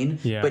what I mean?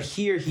 Yeah. But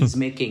here he's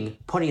making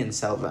Ponniyin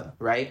Selvan,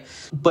 right?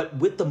 But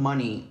with the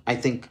money, I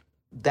think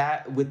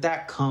that with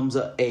that comes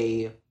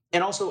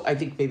and also I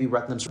think maybe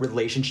Ruthnam's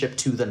relationship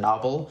to the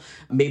novel,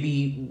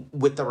 maybe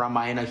with the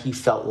Ramayana, he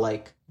felt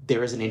like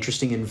there is an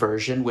interesting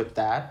inversion with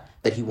that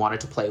he wanted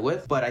to play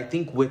with. But I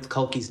think with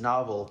Kalki's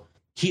novel,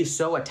 he is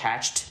so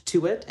attached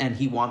to it and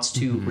he wants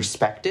to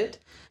respect it.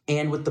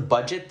 And with the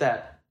budget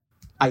that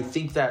I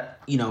think that,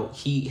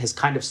 he has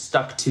kind of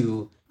stuck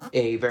to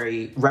a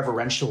very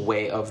reverential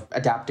way of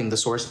adapting the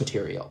source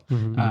material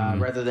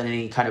rather than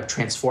any kind of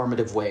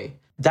transformative way.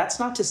 That's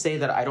not to say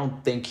that I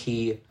don't think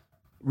he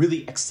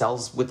really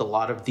excels with a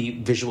lot of the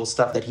visual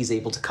stuff that he's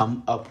able to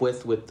come up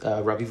with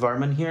Ravi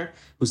Varman here,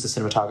 who's the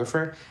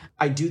cinematographer.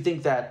 I do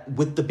think that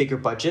with the bigger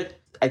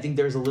budget, I think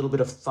there's a little bit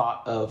of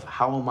thought of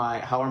how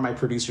are my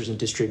producers and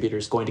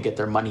distributors going to get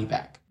their money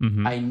back?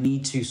 I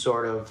need to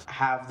sort of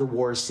have the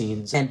war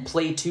scenes and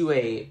play to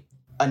a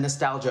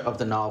nostalgia of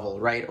the novel,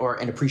 right? Or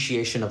an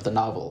appreciation of the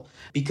novel.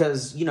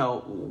 Because,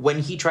 when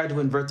he tried to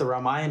invert the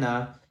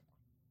Ramayana,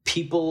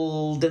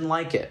 people didn't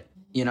like it,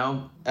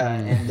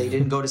 and they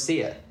didn't go to see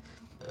it.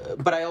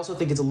 But I also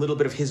think it's a little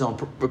bit of his own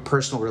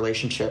personal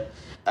relationship.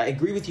 I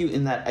agree with you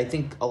in that I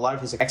think a lot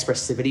of his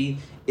expressivity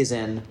is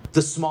in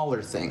the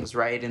smaller things,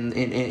 right?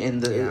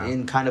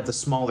 In kind of the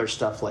smaller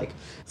stuff. Like,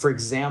 for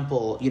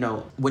example,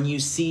 when you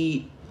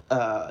see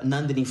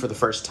Nandini for the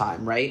first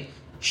time, right?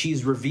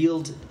 She's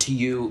revealed to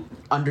you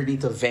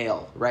underneath a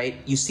veil, right?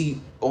 You see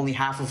only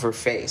half of her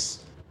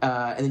face.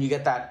 And then you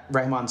get that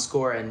Rahman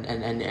score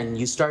and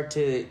you start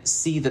to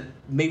see that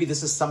maybe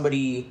this is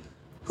somebody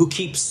who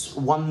keeps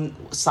one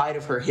side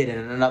of her hidden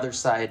and another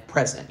side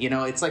present.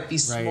 It's like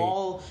these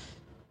small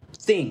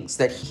things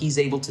that he's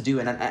able to do.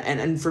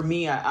 And for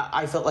me,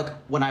 I felt like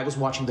when I was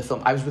watching the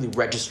film, I was really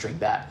registering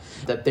that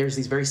there's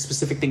these very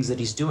specific things that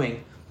he's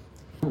doing.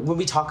 When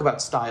we talk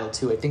about style,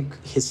 too, I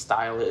think his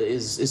style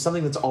is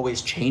something that's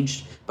always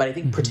changed. But I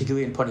think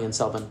particularly in Ponniyin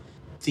Selvan,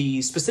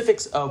 the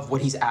specifics of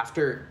what he's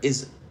after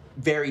is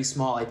very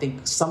small. I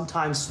think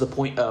sometimes to the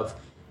point of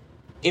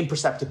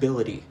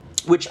imperceptibility,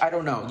 which I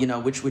don't know,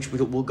 which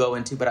we'll go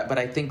into. But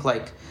I think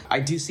I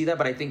do see that.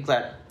 But I think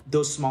that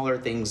those smaller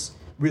things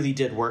really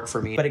did work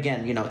for me. But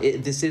again,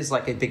 this is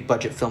like a big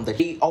budget film that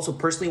he also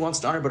personally wants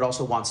to honor, but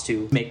also wants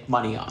to make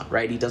money on,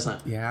 right? He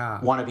doesn't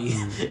want to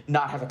be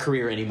not have a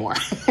career anymore,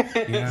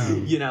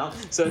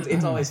 So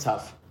it's always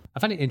tough.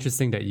 I find it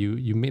interesting that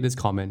you made this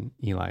comment,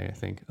 Eli, I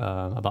think,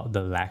 about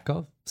the lack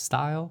of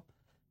style.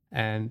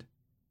 And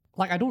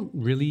I don't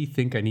really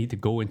think I need to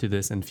go into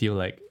this and feel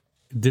like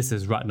this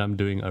is Ruthnam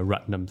doing a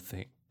Ruthnam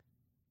thing.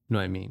 You know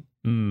what I mean?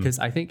 Because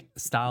I think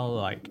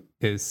style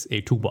is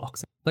a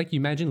toolbox. You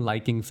imagine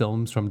liking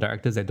films from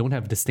directors that don't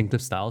have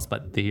distinctive styles,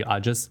 but they are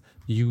just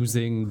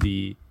using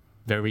the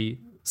very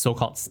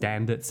so-called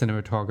standard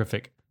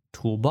cinematographic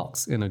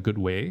toolbox in a good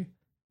way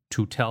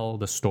to tell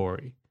the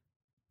story,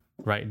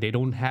 right? They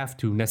don't have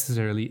to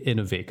necessarily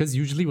innovate. Because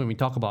usually when we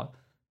talk about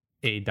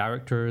a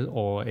director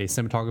or a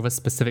cinematographer's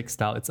specific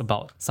style, it's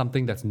about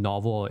something that's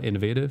novel or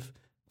innovative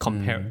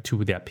compared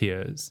to their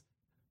peers.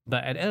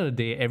 But at the end of the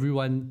day,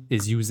 everyone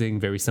is using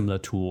very similar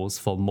tools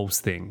for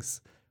most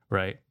things,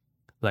 right?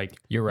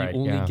 You're right.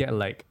 You only get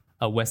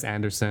a Wes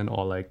Anderson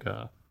or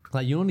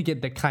you only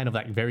get that kind of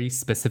very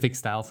specific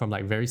style from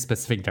very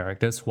specific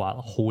directors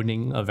while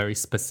honing a very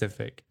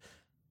specific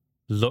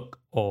look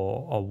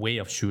or way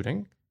of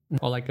shooting.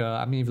 Or if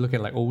you look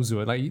at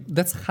Ozu,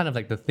 that's kind of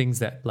the things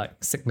that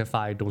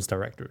signify those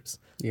directors.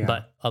 Yeah.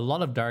 But a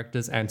lot of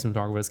directors and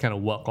cinematographers kind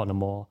of work on a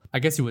more, I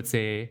guess you would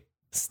say,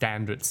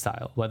 standard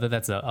style, whether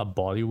that's a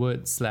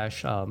Bollywood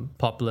 /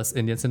 populist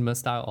Indian cinema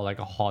style or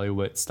a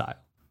Hollywood style,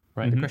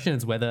 right? The question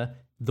is whether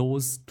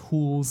those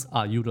tools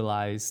are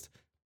utilized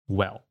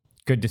well.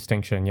 Good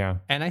distinction, yeah.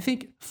 And I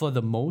think for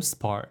the most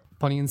part,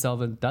 Ponniyin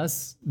Selvan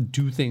does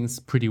do things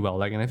pretty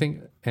well. And I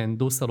think, and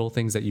those subtle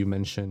things that you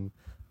mentioned,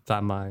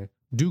 Thamai,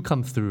 do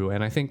come through.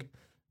 And I think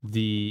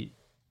the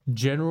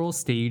general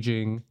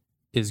staging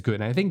is good.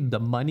 And I think the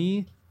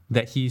money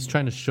that he's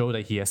trying to show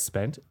that he has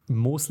spent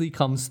mostly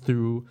comes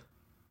through,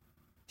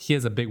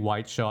 here's a big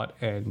wide shot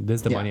and this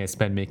is the money I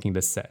spent making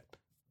this set.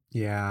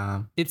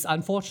 Yeah. It's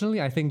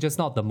unfortunately, I think, just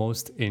not the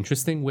most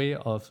interesting way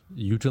of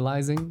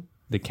utilizing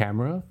the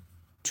camera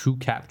to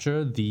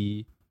capture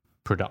the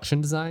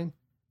production design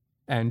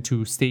and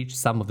to stage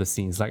some of the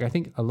scenes. I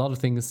think a lot of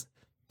things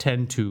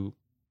tend to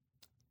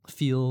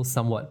feel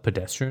somewhat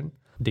pedestrian.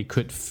 They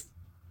could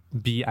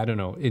be, I don't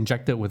know,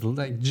 injected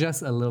with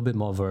just a little bit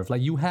more verve.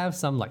 You have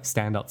some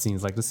standout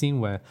scenes, the scene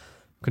where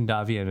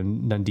Kundavi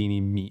and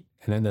Nandini meet,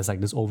 and then there's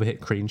this overhead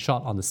crane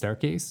shot on the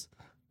staircase.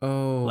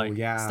 Oh,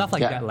 Stuff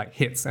that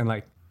hits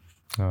and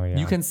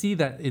you can see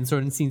that in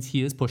certain scenes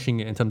he is pushing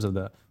it in terms of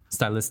the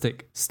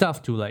stylistic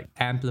stuff to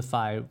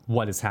amplify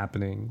what is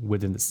happening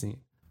within the scene.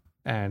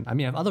 And I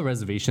mean, I have other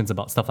reservations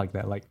about stuff like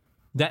that.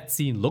 that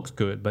scene looks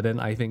good, but then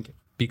I think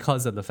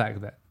because of the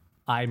fact that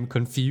I'm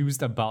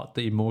confused about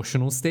the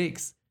emotional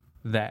stakes,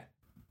 that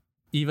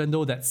even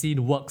though that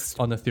scene works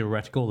on a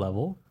theoretical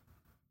level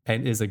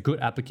and is a good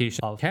application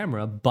of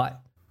camera,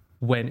 but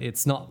when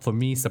it's not, for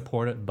me,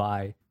 supported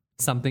by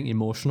something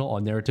emotional or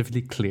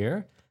narratively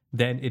clear,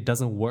 then it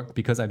doesn't work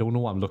because I don't know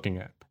what I'm looking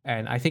at.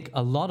 And I think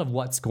a lot of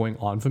what's going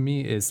on for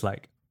me is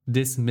like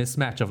this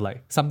mismatch of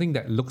like something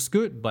that looks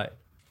good, but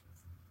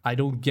I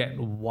don't get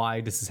why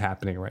this is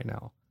happening right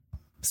now.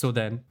 So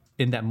then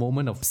in that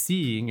moment of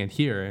seeing and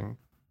hearing,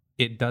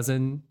 it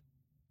doesn't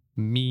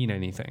mean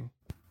anything.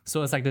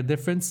 So it's like the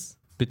difference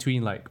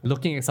between like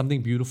looking at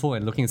something beautiful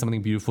and looking at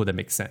something beautiful that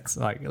makes sense.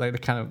 Like the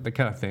kind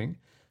of thing.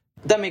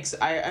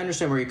 I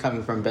understand where you're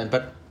coming from, Ben,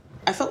 but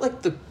I felt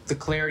like the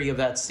clarity of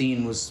that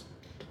scene was,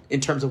 in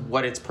terms of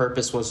what its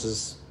purpose was,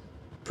 is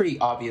pretty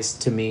obvious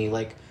to me.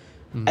 Like,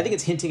 I think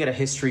it's hinting at a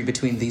history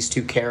between these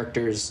two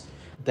characters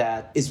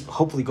that is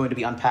hopefully going to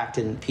be unpacked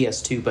in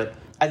PS2, but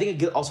I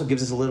think it also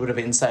gives us a little bit of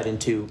insight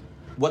into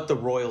what the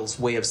royals'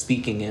 way of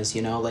speaking is,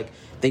 you know? Like,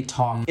 they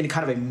talk in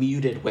kind of a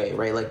muted way,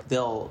 right? Like,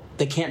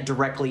 they can't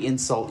directly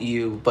insult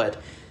you,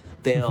 but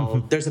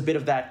there's a bit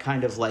of that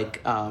kind of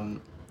like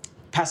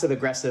passive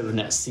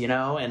aggressiveness, you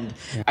know? And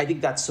I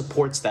think that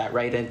supports that,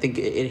 right? I think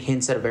it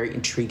hints at a very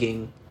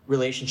intriguing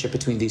relationship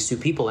between these two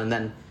people. And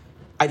then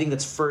I think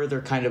that's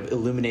further kind of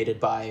illuminated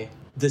by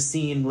the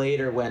scene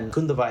later when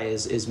Kundavai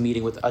is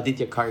meeting with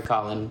Aditya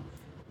Karikal and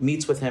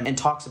meets with him and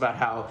talks about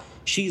how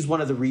she's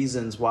one of the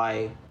reasons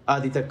why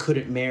Aditya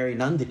couldn't marry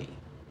Nandini,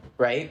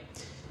 right?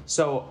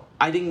 So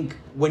I think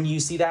when you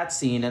see that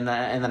scene and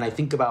then I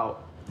think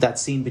about that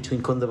scene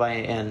between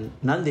Kundavai and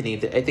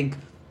Nandini, I think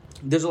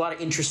there's a lot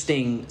of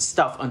interesting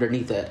stuff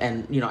underneath it,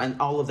 and you know, and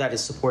all of that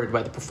is supported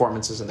by the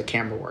performances and the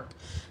camera work.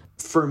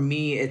 For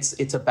me,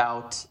 it's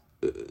about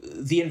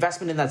the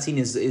investment in that scene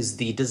is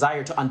the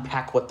desire to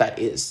unpack what that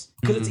is,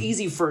 because it's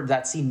easy for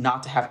that scene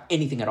not to have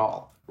anything at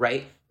all,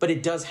 right? But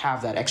it does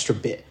have that extra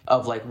bit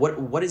of like,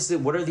 what is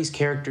it? What are these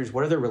characters?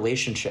 What are their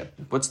relationship?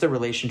 What's their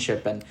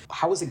relationship? And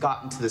how has it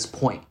gotten to this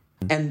point?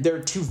 And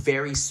they're two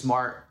very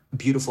smart,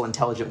 beautiful,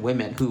 intelligent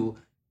women who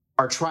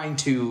are trying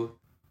to,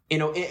 you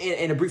know,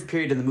 in a brief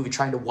period in the movie,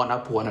 trying to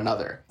one-up one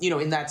another. You know,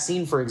 in that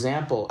scene, for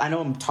example, I know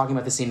I'm talking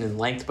about the scene in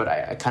length, but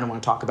I kind of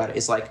want to talk about it.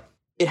 It's like,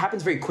 it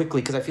happens very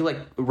quickly, because I feel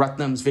like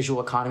Ratnam's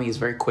visual economy is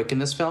very quick in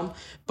this film.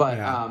 But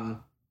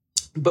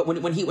but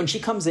when she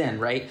comes in,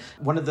 right,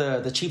 one of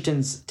the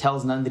chieftains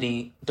tells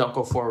Nandini, "Don't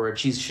go forward.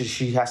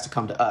 She has to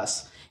come to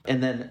us."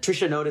 And then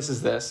Trisha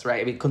notices this,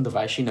 right? I mean,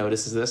 Kundavai, she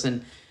notices this,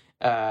 and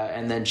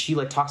then she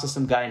like talks to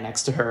some guy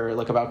next to her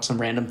like about some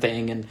random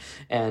thing,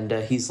 and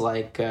he's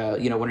like,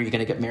 you know, when are you going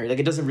to get married? Like,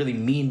 it doesn't really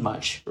mean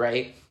much,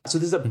 right? So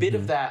there's a bit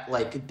of that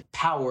like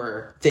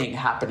power thing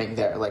happening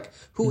there, like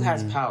who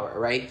has power,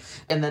 right?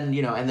 And then,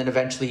 you know, and then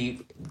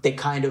eventually they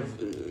kind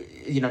of,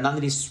 you know,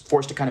 Nandini's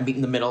forced to kind of meet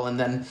in the middle, and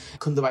then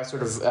Kundavai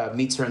sort of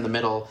meets her in the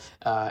middle,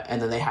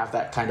 and then they have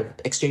that kind of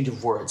exchange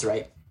of words,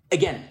 right?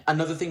 Again,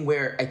 another thing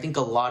where I think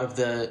a lot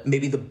of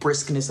maybe the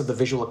briskness of the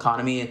visual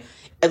economy,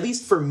 at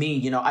least for me,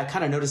 you know, I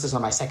kind of noticed this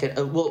on my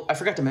second. Well, I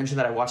forgot to mention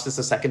that I watched this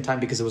a second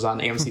time because it was on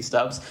AMC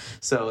Stubs.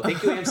 So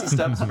thank you, AMC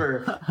Stubs,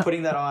 for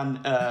putting it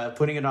on.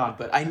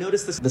 But I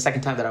noticed this the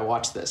second time that I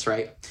watched this,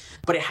 right?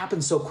 But it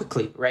happened so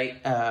quickly,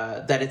 right?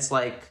 That it's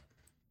like,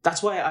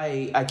 that's why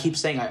I keep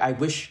saying I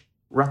wish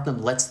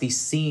Ratnam lets these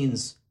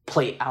scenes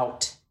play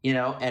out, you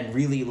know, and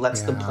really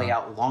lets them play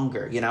out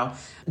longer, you know,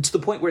 to the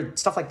point where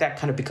stuff like that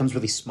kind of becomes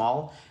really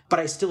small. But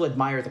I still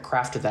admire the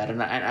craft of that.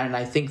 And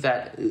I think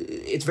that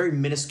it's very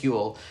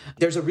minuscule.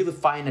 There's a really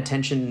fine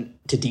attention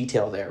to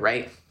detail there,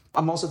 right?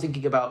 I'm also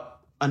thinking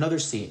about another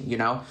scene, you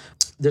know?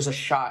 There's a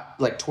shot,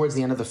 like, towards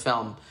the end of the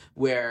film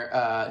where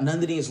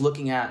Nandini is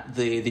looking at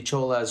the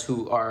Cholas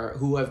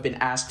who have been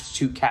asked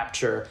to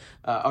capture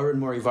Arun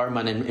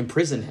Morivarman and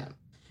imprison him.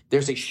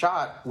 There's a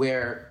shot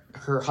where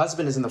her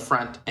husband is in the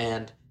front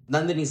and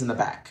Nandini's in the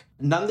back.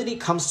 Nandini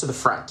comes to the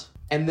front.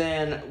 And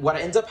then what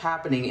ends up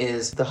happening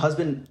is the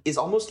husband is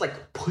almost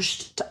like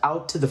pushed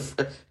out to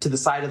the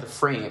side of the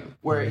frame,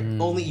 where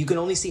you can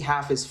only see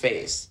half his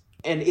face.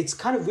 And it's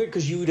kind of weird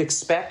because you would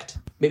expect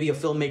maybe a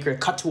filmmaker to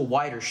cut to a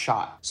wider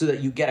shot so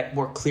that you get a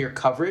more clear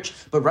coverage.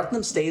 But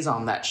Ratnam stays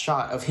on that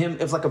shot of him,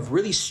 of like a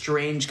really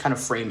strange kind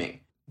of framing.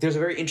 There's a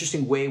very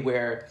interesting way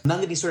where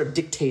Nandini's sort of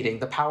dictating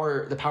the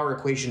power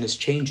equation is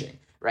changing,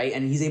 right?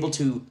 And he's able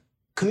to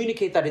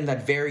communicate that in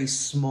that very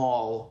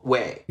small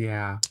way.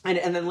 Yeah.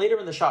 And then later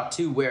in the shot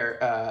too,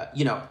 where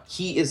you know,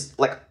 he is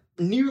like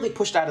nearly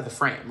pushed out of the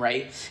frame,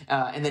 right?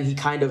 And then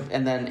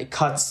it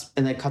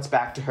cuts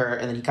back to her,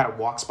 and then he kind of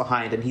walks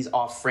behind and he's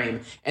off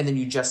frame, and then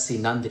you just see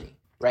Nandini,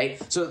 right?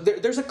 So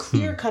there's a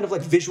clear kind of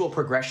like visual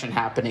progression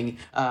happening,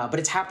 but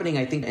it's happening,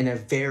 I think, in a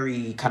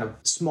very kind of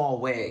small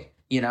way,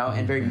 you know,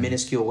 and very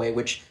minuscule way,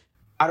 which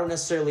I don't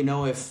necessarily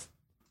know if,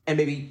 and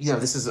maybe, you know,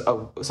 this is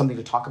something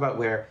to talk about,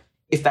 where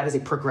if that is a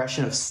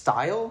progression of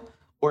style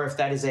or if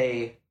that is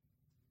a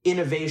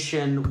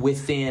innovation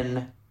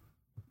within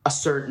a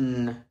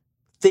certain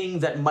thing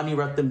that Mani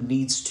Ratnam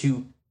needs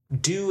to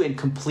do and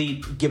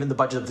complete given the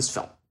budget of this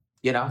film,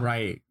 you know?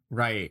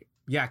 Right.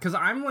 Yeah, because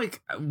I'm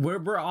like,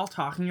 we're all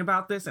talking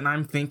about this, and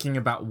I'm thinking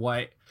about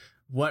what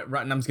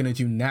Rutnam's gonna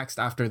do next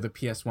after the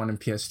PS1 and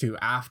PS2,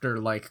 after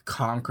like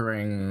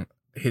conquering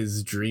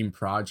his dream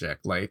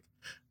project. Like,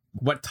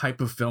 what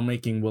type of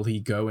filmmaking will he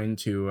go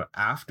into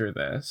after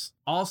this?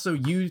 Also,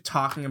 you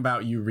talking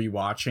about you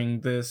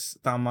rewatching this,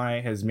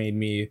 Thamai, has made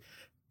me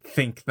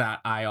think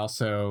that I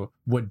also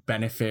would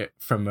benefit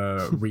from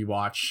a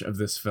rewatch of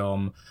this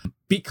film,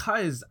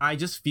 because I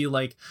just feel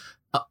like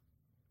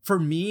for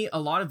me, a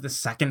lot of the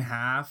second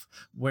half,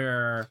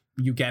 where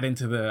you get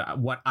into the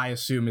what I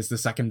assume is the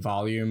second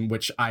volume,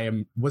 which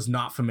was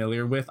not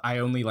familiar with. I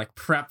only like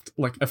prepped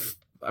like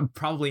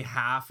probably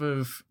half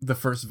of the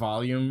first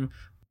volume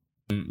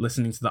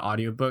listening to the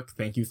audiobook.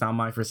 Thank you,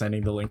 Thamai, for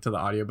sending the link to the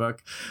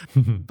audiobook.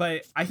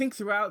 But I think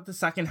throughout the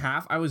second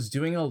half, I was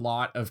doing a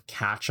lot of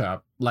catch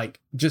up, like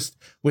just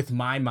with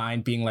my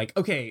mind being like,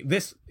 okay,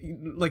 this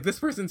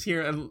person's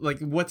here, and like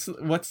what's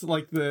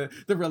like the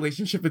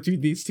relationship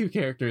between these two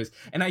characters.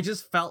 And I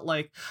just felt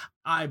like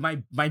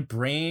my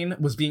brain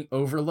was being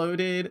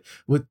overloaded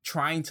with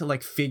trying to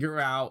like figure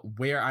out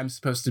where I'm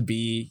supposed to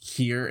be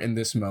here in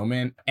this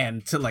moment,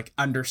 and to like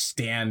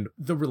understand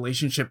the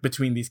relationship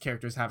between these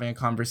characters having a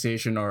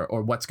conversation,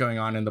 or what's going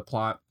on in the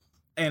plot.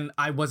 And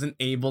I wasn't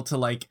able to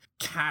like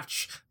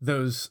catch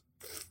those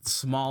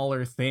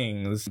smaller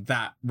things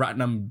that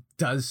Rutnam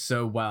does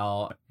so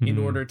well in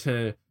order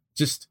to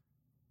just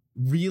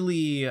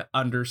really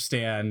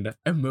understand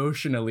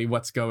emotionally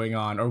what's going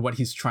on, or what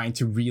he's trying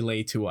to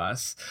relay to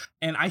us.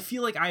 And I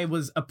feel like I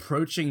was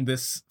approaching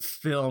this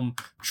film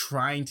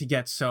trying to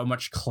get so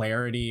much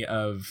clarity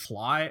of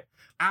plot.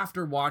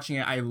 After watching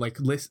it,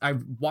 I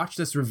watched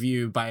this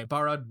review by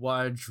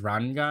Bharadwaj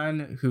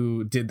Rangan,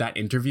 who did that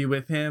interview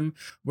with him,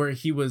 where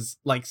he was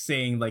like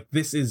saying like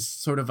this is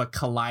sort of a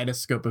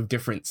kaleidoscope of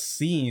different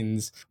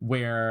scenes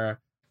where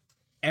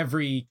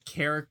every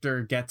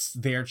character gets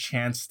their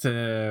chance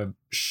to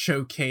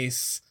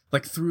showcase,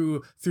 like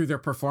through their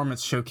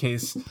performance,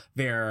 showcase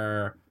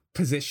their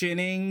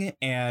positioning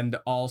and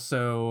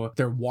also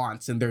their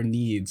wants and their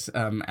needs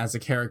as a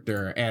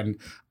character. And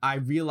I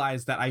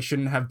realized that I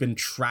shouldn't have been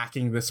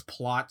tracking this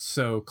plot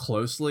so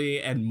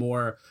closely, and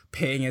more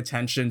paying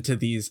attention to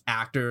these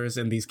actors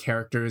and these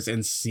characters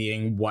and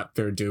seeing what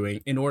they're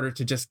doing, in order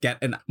to just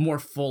get a more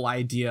full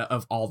idea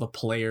of all the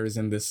players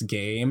in this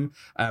game.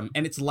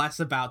 And it's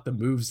less about the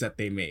moves that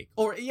they make,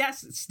 or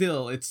yes,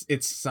 still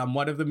it's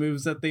somewhat of the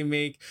moves that they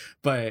make,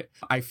 but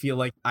I feel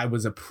like I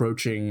was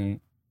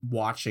approaching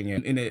watching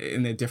it in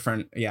a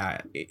different,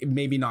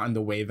 maybe not in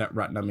the way that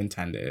Rutnam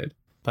intended.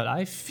 But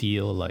I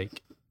feel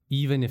like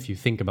even if you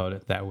think about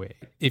it that way,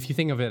 if you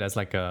think of it as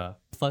like a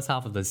first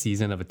half of the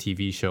season of a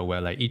TV show where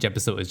like each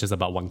episode is just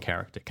about one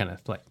character, kind of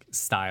like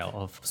style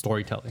of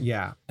storytelling.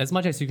 Yeah. As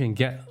much as you can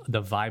get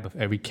the vibe of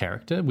every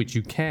character, which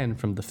you can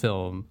from the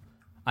film,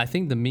 I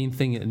think the main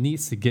thing it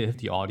needs to give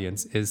the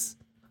audience is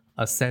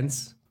a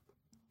sense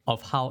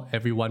of how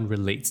everyone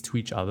relates to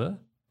each other,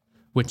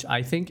 which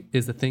I think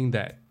is the thing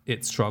that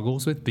it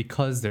struggles with,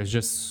 because there's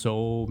just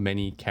so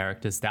many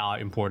characters that are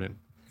important,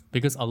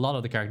 because a lot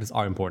of the characters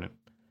are important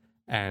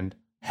and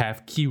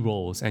have key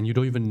roles, and you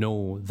don't even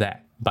know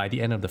that by the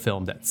end of the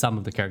film that some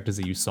of the characters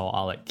that you saw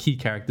are like key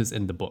characters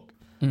in the book.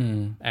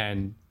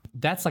 And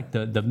that's like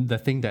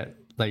the thing that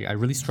like I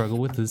really struggle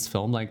with this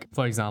film. Like,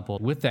 for example,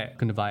 with that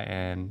Kundavai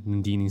and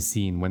Nandini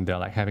scene when they're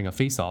like having a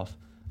face-off,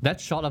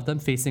 that shot of them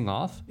facing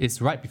off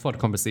is right before the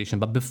conversation,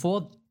 but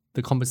before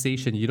the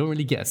conversation you don't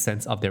really get a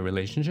sense of their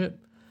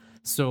relationship.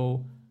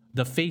 So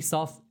the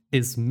face-off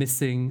is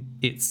missing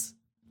its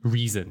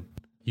reason.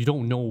 You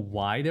don't know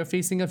why they're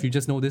facing off. You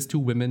just know these two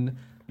women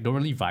don't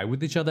really vibe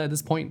with each other at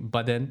this point.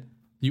 But then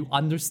you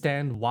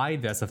understand why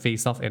there's a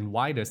face-off and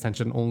why there's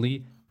tension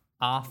only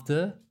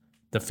after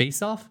the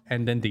face-off,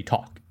 and then they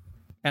talk.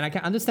 And I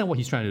can understand what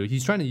he's trying to do.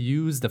 He's trying to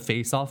use the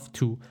face-off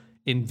to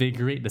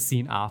invigorate the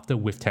scene after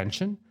with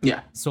tension.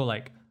 Yeah. So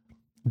like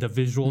the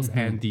visuals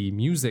and the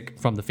music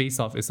from the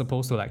face-off is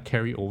supposed to like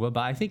carry over,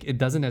 but I think it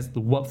doesn't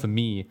work for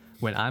me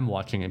when I'm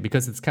watching it,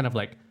 because it's kind of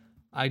like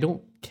I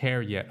don't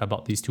care yet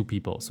about these two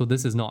people, so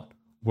this is not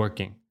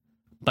working.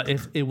 But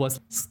if it was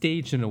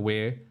staged in a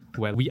way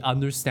where we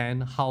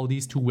understand how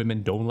these two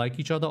women don't like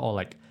each other, or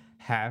like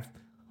have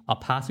a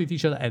past with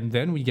each other, and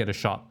then we get a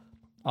shot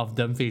of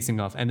them facing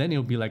off, and then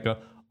it'll be like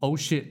oh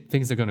shit,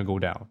 things are gonna go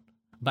down.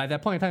 By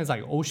that point in time, it's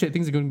like, oh shit,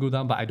 things are gonna go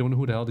down, but I don't know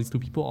who the hell these two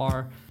people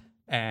are.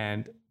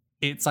 And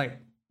it's like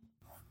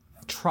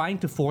trying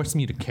to force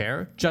me to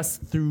care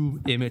just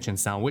through image and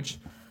sound, which,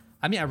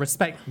 I mean, I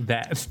respect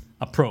that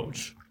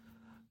approach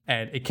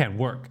and it can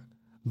work.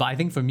 But I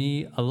think for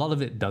me, a lot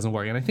of it doesn't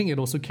work. And I think it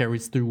also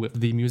carries through with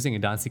the music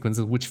and dance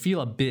sequences, which feel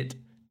a bit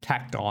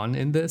tacked on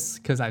in this,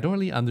 because I don't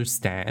really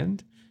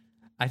understand.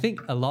 I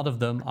think a lot of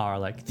them are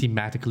like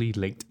thematically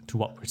linked to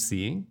what we're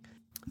seeing,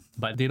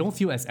 but they don't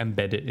feel as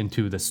embedded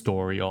into the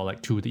story or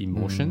like to the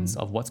emotions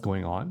of what's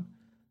going on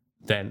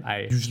than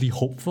I usually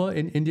hope for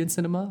in Indian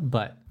cinema.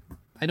 But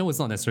I know it's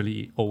not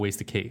necessarily always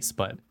the case,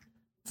 but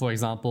For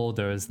example,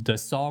 there's the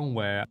song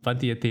where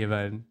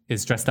Vantiyathevan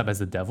is dressed up as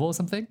the devil or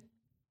something,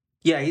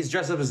 Yeah, he's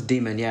dressed up as a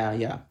demon.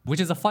 Yeah. which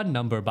is a fun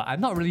number, but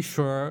I'm not really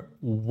sure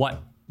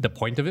what the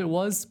point of it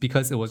was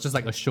because it was just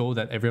like a show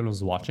that everyone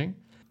was watching.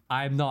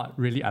 I'm not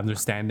really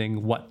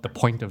understanding what the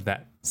point of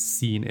that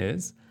scene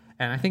is.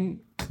 And I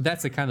think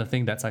that's the kind of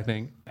thing that's, I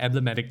think,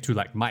 emblematic to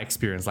like my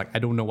experience. Like, I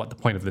don't know what the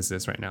point of this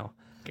is right now.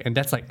 And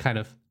that's like kind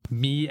of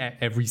me at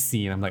every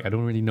scene. I'm like, I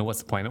don't really know what's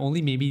the point.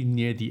 Only maybe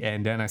near the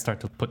end, then I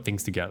start to put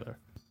things together.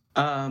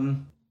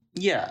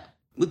 Yeah.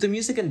 With the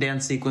music and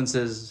dance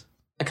sequences,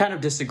 I kind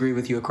of disagree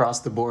with you across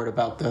the board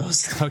about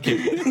those. Okay.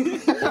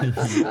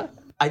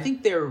 I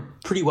think they're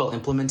pretty well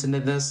implemented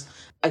in this.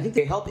 I think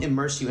they help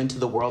immerse you into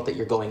the world that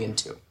you're going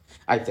into,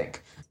 I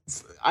think.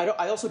 I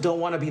also don't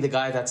want to be the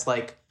guy that's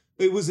like,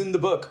 it was in the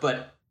book,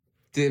 but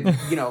but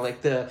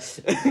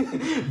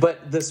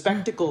the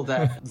spectacle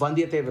that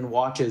Vandiyathevan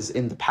watches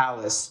in the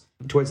palace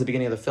towards the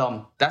beginning of the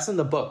film, that's in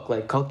the book.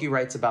 Like, Kalki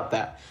writes about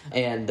that.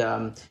 And,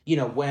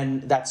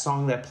 when that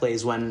song that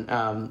plays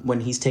when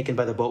he's taken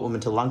by the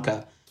boatwoman to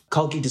Lanka,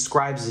 Kalki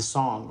describes the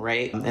song,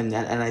 right? And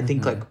I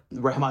think like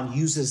Rahman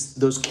uses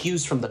those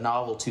cues from the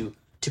novel to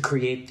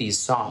create these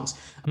songs.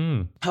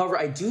 However,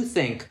 I do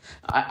think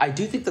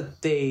that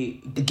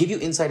they give you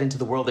insight into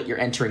the world that you're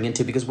entering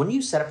into, because when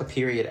you set up a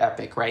period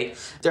epic, right,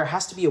 there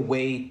has to be a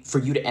way for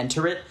you to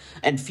enter it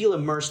and feel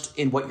immersed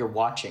in what you're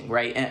watching,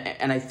 right?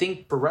 And I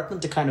think for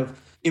Ratnam to kind of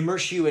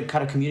immerse you and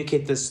kind of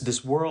communicate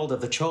this world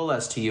of the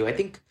Cholas to you, I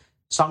think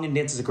song and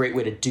dance is a great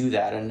way to do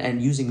that,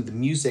 and using the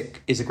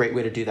music is a great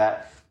way to do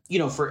that.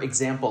 For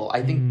example,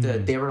 I think the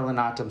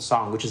Devaralanatam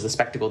song, which is the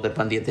spectacle that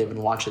Vandiyathevan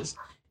watches,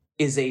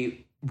 is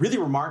a really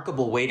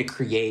remarkable way to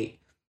create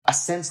a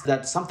sense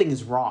that something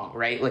is wrong,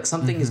 right? Like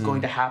something is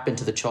going to happen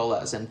to the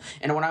Cholas. And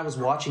when I was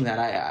watching that,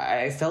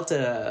 I felt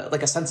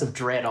a sense of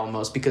dread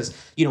almost, because,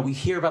 we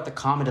hear about the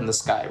comet in the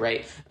sky,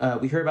 right?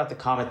 We hear about the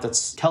comet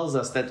that tells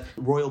us that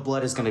royal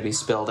blood is going to be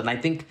spilled. And I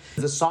think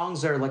the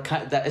songs are like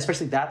that,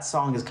 especially that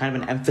song is kind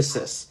of an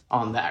emphasis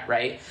on that,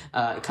 right?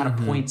 It kind of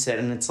points it,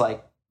 and it's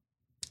like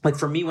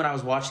for me, when I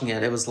was watching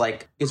it, it was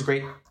like, it's a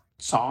great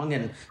song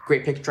and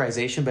great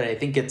picturization, but I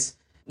think it's,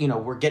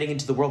 we're getting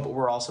into the world, but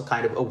we're also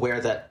kind of aware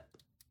that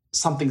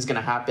something's going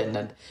to happen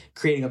and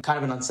creating a kind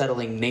of an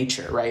unsettling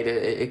nature, right?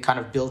 It kind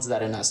of builds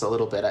that in us a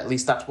little bit. At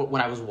least that's what,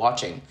 when I was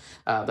watching,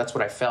 that's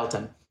what I felt.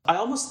 And I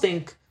almost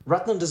think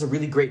Ratnam does a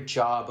really great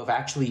job of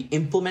actually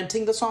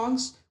implementing the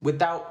songs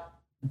without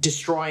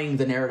destroying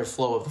the narrative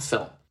flow of the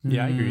film.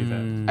 Yeah, I agree with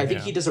that. I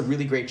think he does a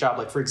really great job.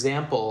 Like, for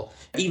example,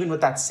 even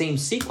with that same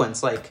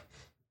sequence, like,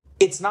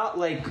 it's not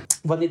like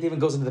when Vandiyathevan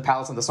goes into the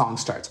palace and the song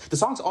starts. The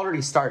song's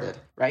already started,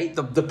 right?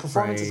 The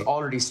performance is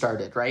already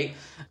started, right?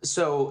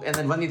 So, and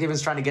then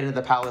Vandiyathevan's trying to get into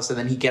the palace, and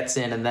then he gets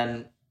in, and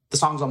then the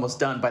song's almost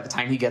done by the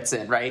time he gets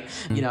in, right?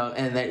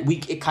 And then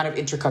it kind of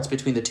intercuts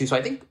between the two. So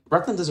I think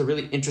Ratnam does a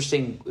really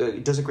interesting,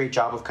 does a great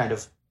job of kind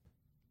of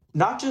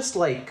not just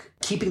like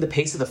keeping the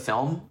pace of the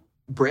film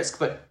brisk,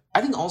 but I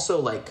think also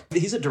like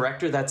he's a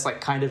director that's like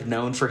kind of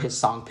known for his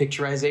song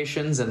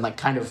picturizations and like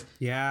kind of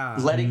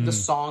letting the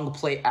song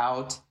play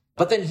out.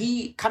 But then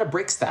he kind of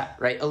breaks that,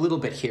 right, a little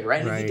bit here,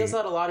 right? And he does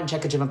that a lot in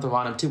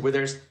Chekajivantavanam too, where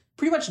there's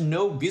pretty much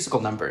no musical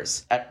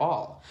numbers at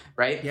all,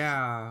 right?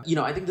 Yeah.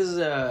 I think this is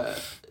an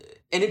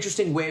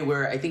interesting way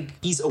where I think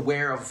he's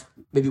aware of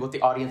maybe what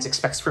the audience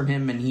expects from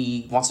him, and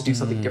he wants to do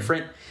something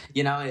different.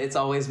 It's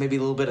always maybe a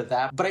little bit of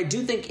that. But I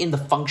do think in the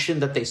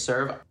function that they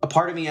serve, a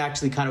part of me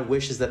actually kind of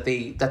wishes that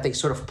they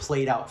sort of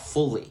played out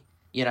fully,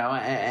 and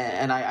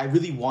I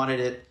really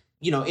wanted it,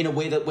 in a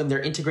way that when they're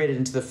integrated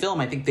into the film,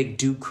 I think they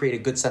do create a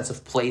good sense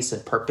of place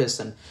and purpose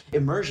and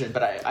immersion.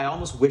 But I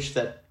almost wish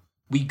that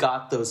we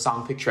got those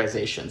song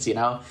picturizations,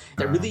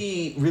 that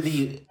really,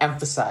 really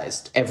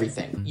emphasized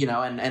everything,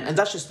 and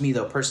that's just me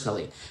though,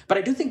 personally. But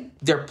I do think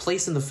their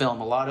place in the film,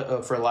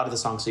 for a lot of the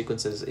song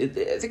sequences,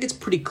 I think it's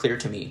pretty clear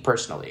to me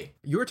personally.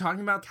 You were talking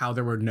about how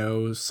there were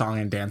no song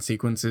and dance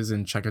sequences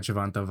in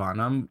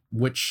Chekajivantavanam,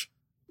 which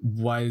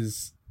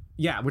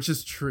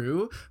is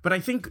true. But I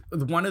think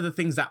one of the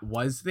things that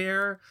was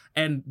there,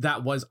 and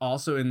that was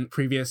also in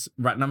previous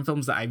Ratnam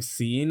films that I've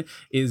seen,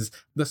 is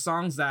the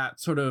songs that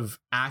sort of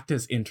act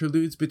as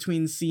interludes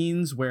between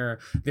scenes, where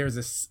there's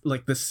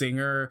the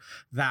singer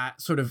that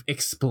sort of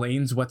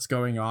explains what's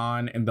going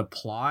on in the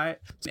plot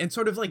and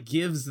sort of like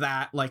gives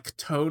that like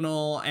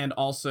tonal and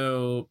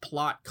also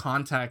plot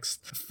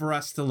context for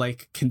us to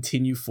like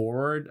continue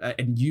forward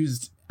and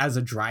used as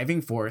a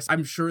driving force.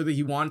 I'm sure that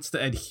he wants to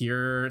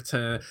adhere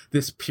to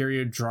this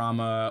period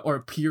drama or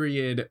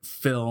period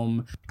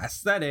film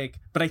aesthetic,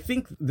 but I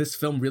think this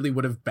film really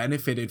would have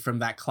benefited from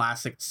that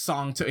classic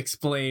song to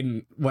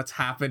explain what's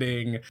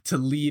happening, to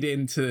lead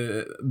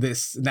into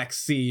this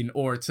next scene,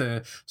 or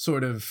to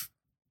sort of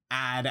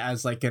add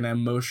as like an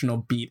emotional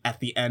beat at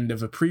the end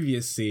of a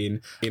previous scene.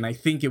 And I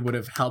think it would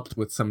have helped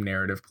with some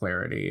narrative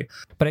clarity.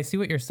 But I see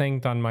what you're saying,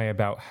 Donmai,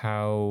 about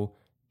how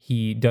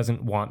he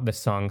doesn't want the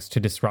songs to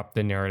disrupt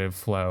the narrative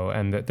flow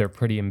and that they're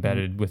pretty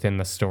embedded within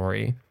the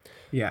story.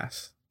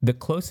 Yes. The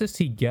closest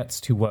he gets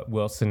to what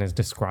Wilson is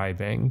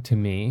describing to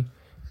me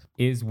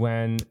is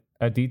when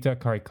Aditya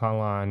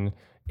Karikalan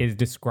is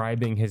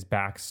describing his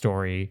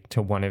backstory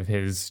to one of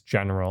his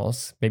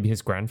generals, maybe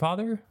his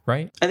grandfather,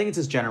 right? I think it's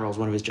his generals,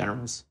 one of his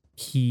generals.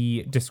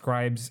 He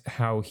describes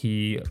how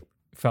he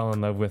fell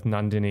in love with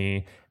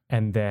Nandini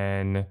and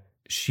then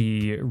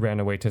she ran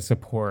away to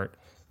support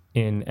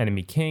in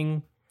Enemy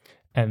King.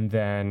 And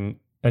then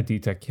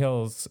Aditya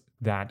kills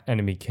that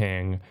enemy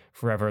king,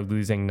 forever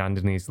losing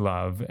Nandini's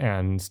love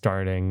and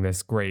starting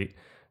this great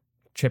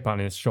chip on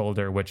his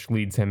shoulder, which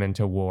leads him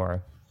into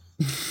war.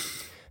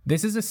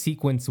 This is a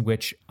sequence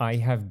which I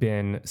have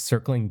been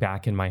circling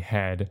back in my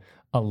head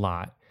a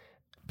lot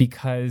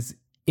because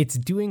it's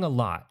doing a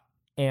lot.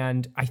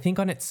 And I think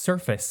on its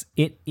surface,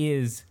 it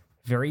is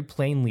very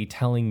plainly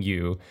telling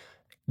you,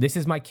 this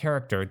is my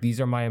character,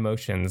 these are my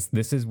emotions,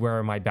 this is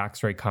where my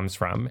backstory comes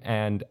from.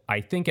 And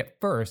I think at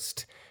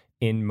first,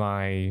 in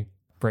my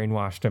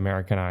brainwashed,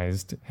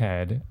 Americanized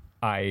head,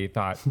 I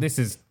thought, this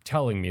is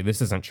telling me,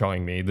 this isn't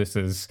showing me, this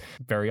is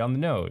very on the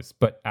nose.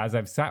 But as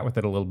I've sat with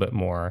it a little bit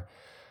more,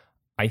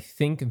 I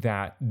think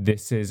that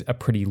this is a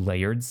pretty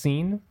layered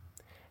scene,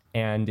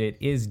 and it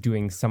is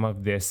doing some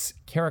of this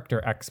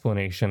character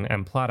explanation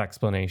and plot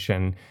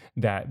explanation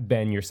that,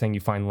 Ben, you're saying you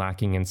find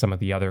lacking in some of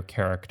the other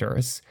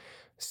characters.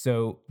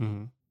 So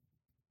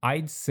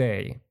I'd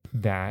say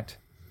that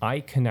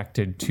I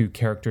connected to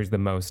characters the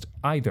most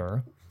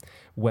either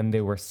when they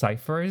were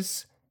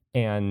ciphers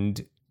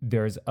and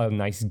there's a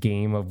nice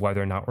game of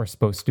whether or not we're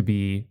supposed to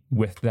be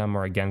with them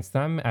or against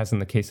them, as in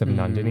the case of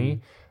Nandini,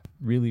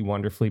 really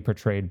wonderfully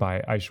portrayed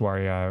by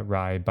Aishwarya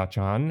Rai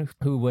Bachchan,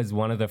 who was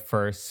one of the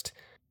first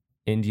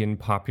Indian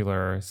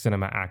popular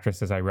cinema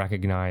actresses I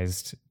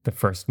recognized. The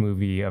first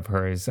movie of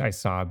hers I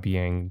saw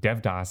being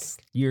Devdas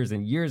years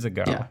and years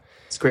ago. Yeah,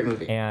 it's a great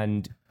movie.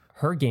 And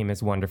her game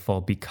is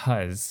wonderful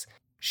because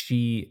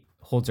she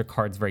holds her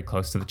cards very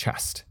close to the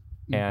chest.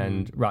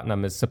 And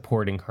Ratnam is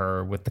supporting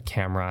her with the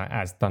camera.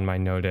 As Tanmay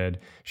noted,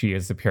 she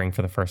is appearing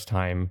for the first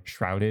time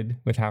shrouded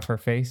with half her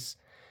face.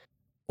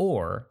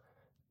 Or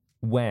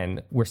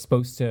when we're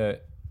supposed to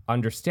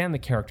understand the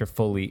character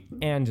fully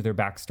and their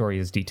backstory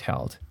is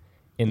detailed,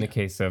 in the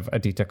case of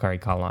Aditya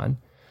Karikalan.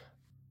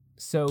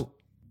 So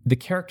the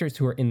characters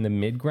who are in the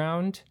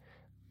midground,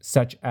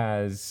 such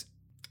as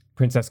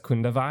Princess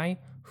Kundavai,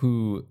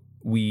 who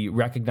we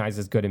recognize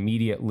as good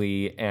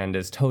immediately and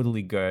is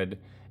totally good,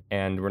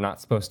 and we're not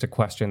supposed to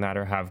question that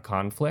or have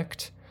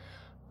conflict.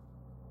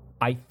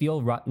 I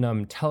feel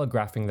Ratnam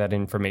telegraphing that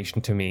information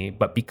to me,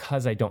 but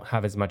because I don't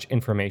have as much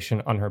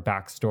information on her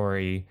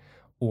backstory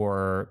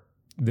or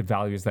the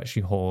values that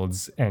she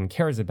holds and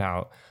cares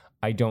about,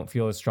 I don't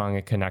feel as strong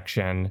a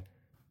connection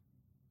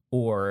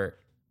or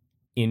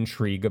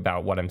intrigue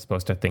about what I'm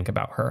supposed to think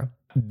about her.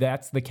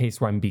 That's the case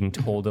where I'm being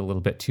told a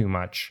little bit too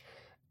much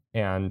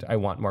and I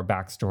want more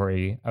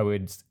backstory. I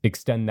would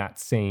extend that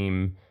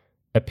same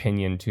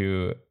opinion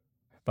to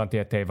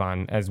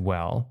Vandiyathevan as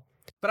well.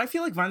 But I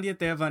feel like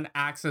Vandiyathevan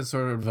acts as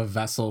sort of a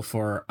vessel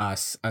for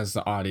us as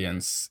the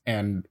audience.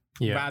 And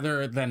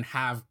rather than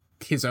have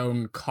his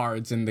own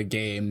cards in the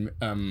game,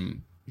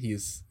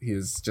 he's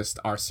just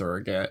our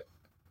surrogate.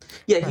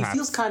 Yeah, Perhaps. he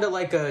feels kind of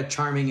like a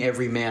charming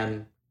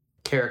everyman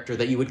character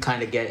that you would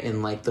kind of get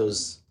in like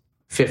those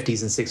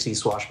 50s and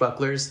 60s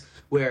swashbucklers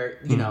where,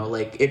 you know,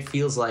 like it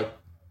feels like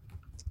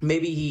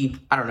maybe he,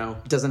 I don't know,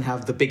 doesn't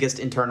have the biggest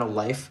internal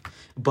life,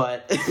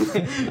 but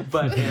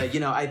you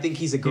know, I think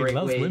he's a great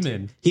loves way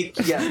women.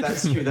 Yeah,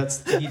 that's true.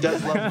 He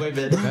does love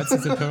women. That's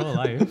his internal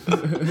life.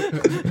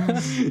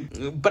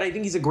 But I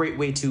think he's a great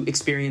way to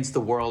experience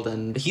the world,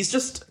 and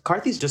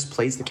Karthi's just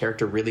plays the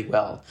character really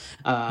well.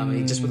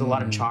 Just with a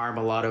lot of charm,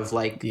 a lot of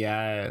like,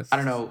 Yes. I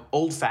don't know,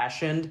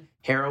 old-fashioned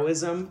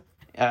heroism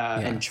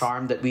and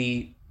charm that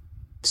we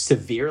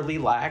severely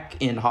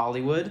lack in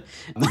Hollywood.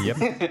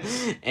 Yep.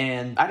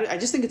 And I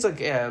just think it's like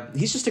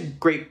he's just a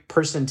great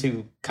person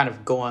to kind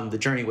of go on the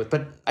journey with.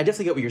 But I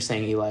definitely get what you're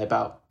saying, Eli,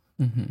 about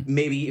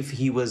maybe if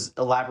he was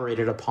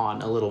elaborated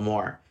upon a little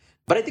more.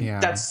 But I think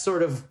that's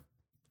sort of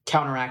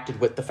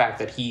counteracted with the fact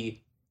that he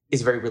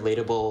is a very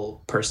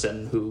relatable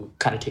person who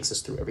kind of takes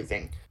us through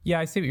everything. Yeah,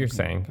 I see what you're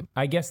saying.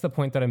 I guess the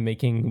point that I'm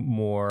making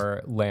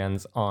more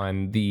lands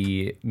on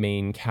the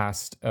main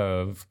cast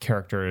of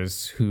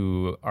characters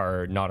who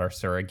are not our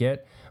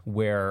surrogate,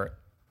 where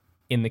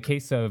in the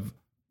case of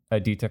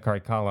Aditya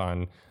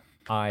Karikalan,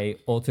 I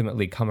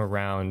ultimately come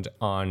around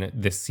on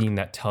this scene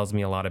that tells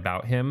me a lot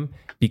about him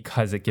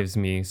because it gives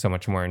me so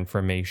much more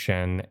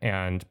information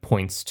and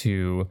points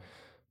to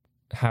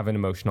have an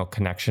emotional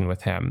connection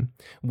with him.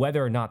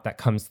 Whether or not that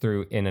comes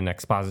through in an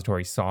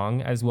expository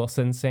song, as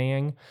Wilson's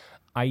saying,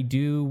 I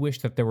do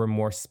wish that there were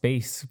more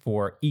space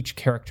for each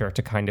character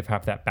to kind of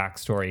have that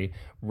backstory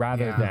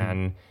rather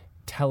than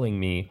telling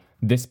me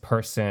this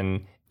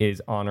person is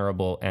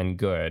honorable and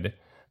good.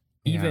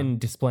 Even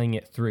displaying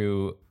it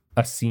through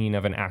a scene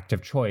of an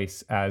active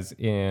choice, as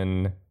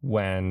in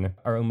when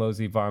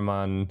Arumozi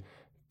Varman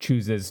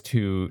chooses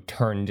to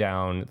turn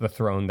down the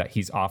throne that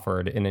he's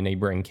offered in a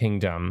neighboring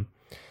kingdom.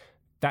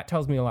 That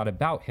tells me a lot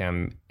about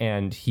him,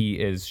 and he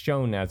is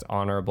shown as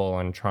honorable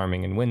and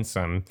charming and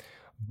winsome,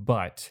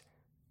 but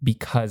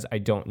because I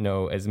don't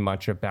know as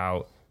much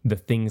about the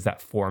things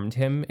that formed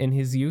him in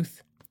his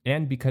youth,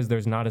 and because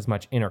there's not as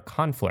much inner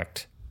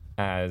conflict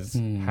as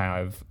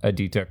have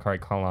Aditya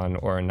Karikalan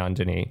or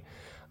Nandini.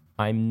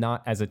 I'm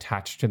not as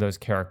attached to those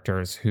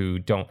characters who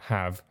don't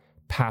have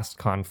past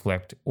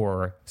conflict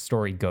or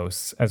story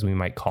ghosts, as we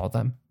might call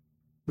them.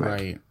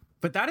 Right.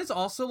 But that is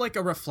also like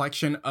a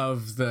reflection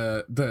of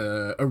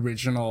the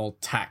original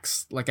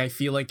text. Like I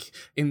feel like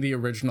in the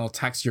original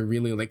text you're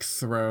really like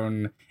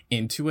thrown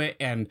into it,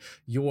 and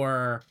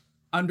your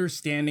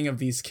understanding of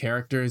these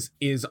characters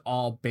is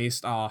all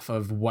based off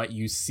of what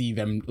you see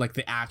them, like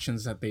the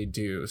actions that they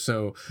do.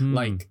 So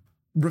like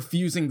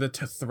refusing the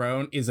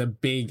throne is a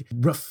big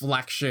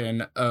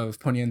reflection of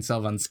Ponniyin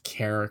Selvan's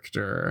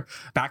character.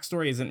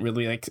 Backstory isn't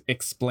really like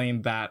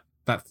explained that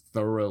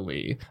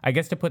thoroughly. I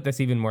guess to put this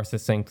even more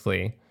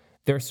succinctly,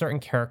 there are certain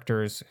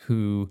characters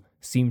who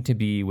seem to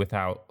be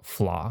without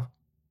flaw,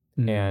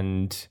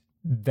 and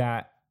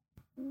that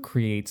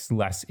creates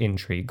less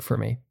intrigue for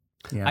me.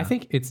 Yeah. I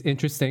think it's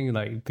interesting,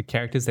 like the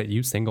characters that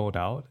you singled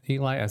out,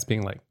 Eli, as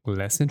being like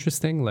less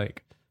interesting,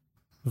 like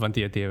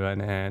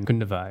Vantiyathevan and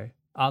Kundavai,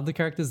 are the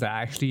characters that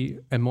I actually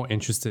am more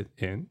interested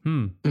in.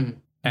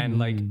 And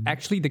like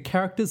actually the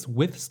characters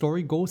with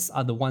story ghosts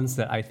are the ones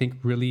that I think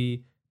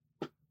really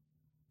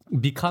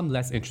become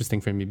less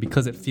interesting for me,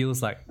 because it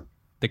feels like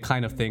the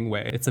kind of thing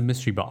where it's a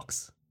mystery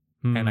box.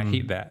 And I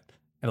hate that.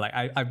 And like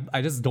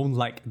I just don't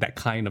like that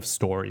kind of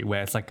story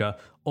where it's like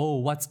oh,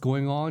 what's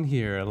going on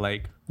here?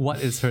 Like,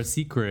 what is her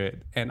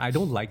secret? And I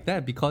don't like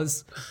that,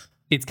 because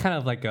it's kind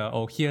of like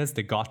oh, here's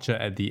the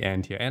gotcha at the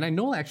end here. And I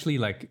know actually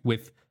like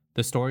with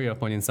the story of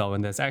Ponniyin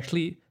Selvan, there's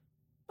actually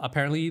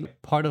apparently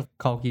part of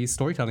Kalki's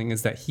storytelling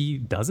is that he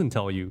doesn't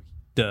tell you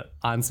the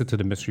answer to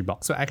the mystery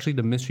box. So actually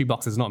the mystery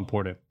box is not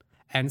important.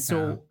 And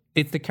so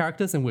it's the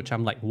characters in which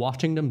I'm like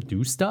watching them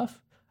do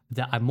stuff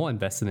that I'm more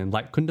invested in.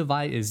 Like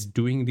Kundavai is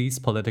doing these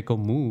political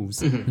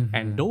moves,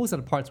 and those are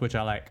the parts which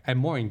I'm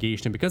more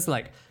engaged in, because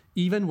like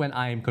even when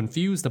I am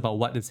confused about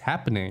what is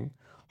happening,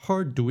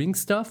 her doing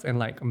stuff and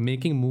like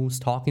making moves,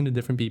 talking to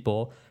different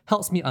people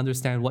helps me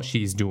understand what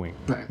she's doing.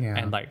 Right. Yeah.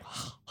 And like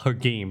her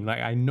game,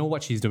 like I know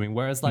what she's doing.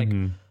 Whereas like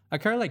a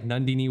character like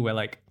Nandini, where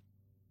like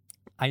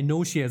I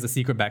know she has a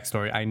secret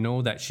backstory, I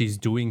know that she's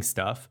doing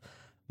stuff,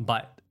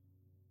 but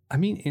I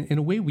mean, in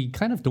a way, we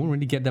kind of don't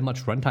really get that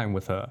much runtime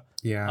with her.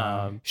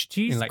 Yeah.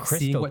 She's like, crystal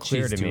seeing what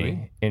clear she's to me,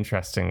 doing.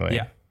 interestingly.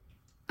 Yeah.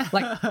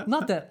 Like,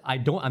 not that I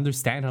don't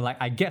understand her. Like,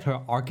 I get her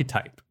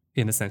archetype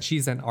in a sense.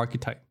 She's an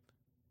archetype.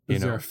 You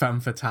Is know? there a femme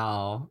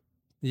fatale?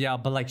 Yeah,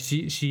 but like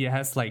she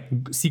has like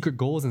secret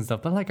goals and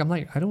stuff. But like I'm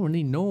like, I don't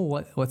really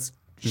know what's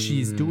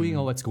she's doing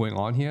or what's going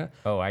on here.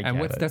 Oh, I and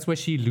get it. that's where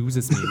she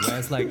loses me.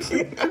 Whereas like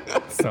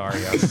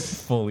Sorry, I'm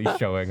fully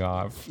showing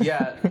off.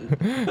 Yeah.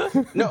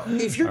 No,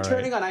 if you're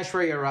turning on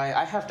Aishwarya Rai,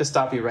 I have to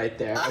stop you right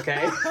there,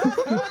 okay?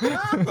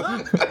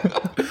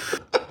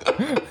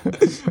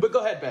 But go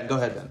ahead, Ben. Go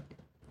ahead, Ben.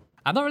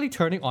 I'm not really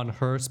turning on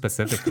her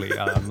specifically.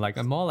 Like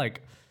I'm more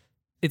like,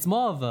 it's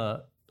more of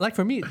a, like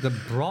for me, the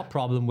broad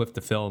problem with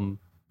the film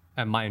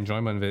and my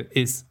enjoyment of it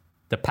is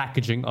the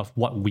packaging of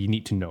what we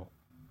need to know.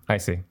 I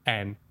see.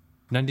 And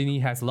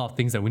Nandini has a lot of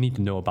things that we need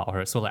to know about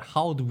her. So like,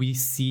 how do we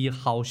see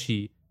how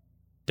she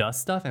does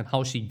stuff and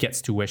how she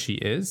gets to where she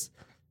is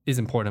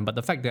important. But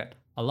the fact that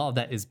a lot of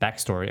that is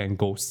backstory and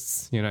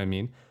ghosts, you know what I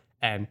mean?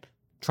 And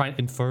try and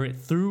infer it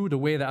through the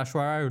way that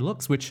Aishwarya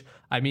looks, which,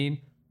 I mean,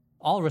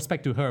 all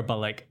respect to her, but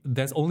like,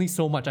 there's only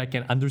so much I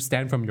can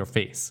understand from your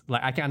face.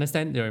 Like, I can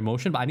understand your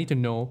emotion, but I need to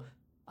know,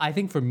 I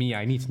think for me,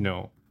 I need to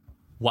know,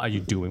 what are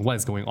you doing? What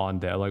is going on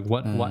there? Like,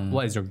 what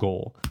is your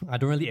goal? I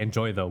don't really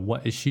enjoy the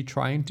what is she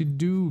trying to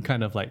do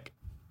kind of like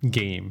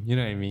game. You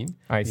know what I mean?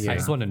 I see. I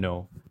just want to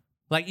know.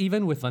 Like,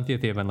 even with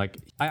Vantiyathevan, like,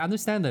 I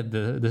understand that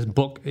this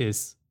book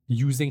is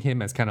using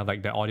him as kind of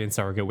like the audience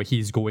surrogate where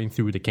he's going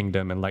through the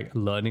kingdom and like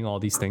learning all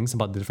these things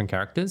about the different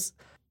characters.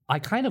 I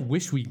kind of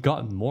wish we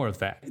got more of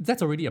that.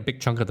 That's already a big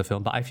chunk of the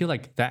film, but I feel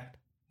like that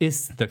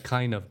is the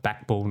kind of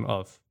backbone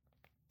of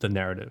the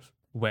narrative,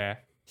 where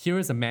here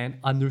is a man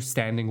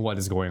understanding what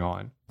is going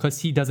on, because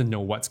he doesn't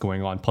know what's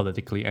going on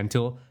politically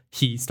until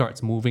he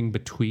starts moving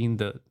between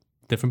the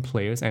different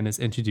players and is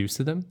introduced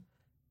to them,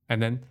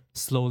 and then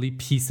slowly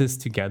pieces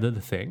together the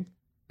thing.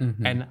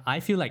 And I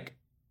feel like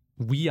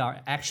we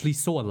are actually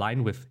so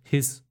aligned with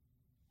his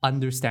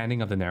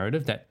understanding of the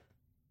narrative that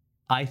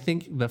I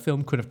think the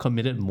film could have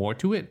committed more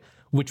to it,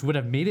 which would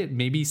have made it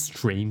maybe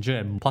stranger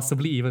and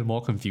possibly even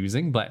more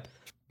confusing, but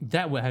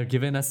that would have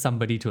given us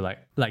somebody to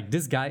like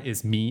this guy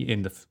is me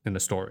in the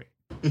story.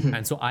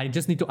 And so I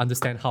just need to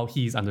understand how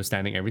he's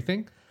understanding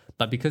everything.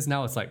 But because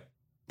now it's like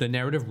the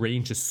narrative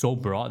range is so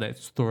broad that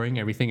it's throwing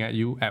everything at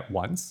you at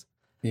once,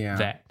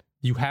 that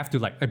you have to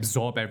like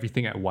absorb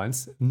everything at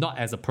once, not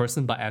as a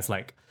person, but as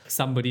like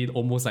somebody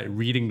almost like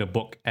reading the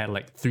book at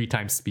like 3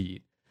 times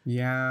speed,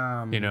 you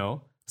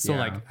know? So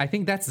like, I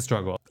think that's the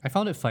struggle. I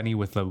found it funny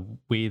with the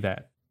way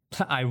that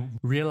I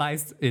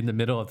realized in the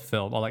middle of the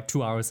film, or like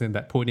 2 hours in,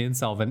 that Ponniyin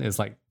Selvan is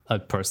like a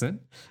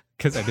person,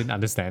 because I didn't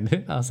understand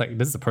it. I was like,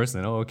 this is a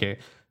person. Oh, okay.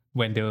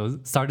 when they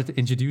started to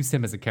introduce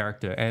him as a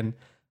character. And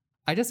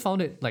I just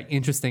found it like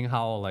interesting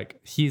how like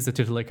he's a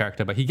titular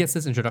character, but he gets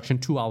this introduction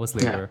 2 hours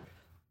later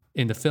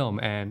in the film.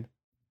 And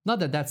not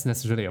that that's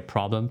necessarily a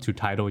problem to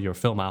title your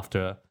film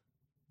after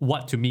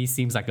what to me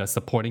seems like a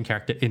supporting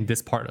character in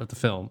this part of the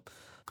film.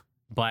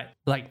 But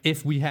like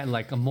if we had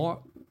like a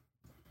more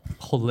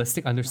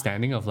holistic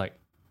understanding of like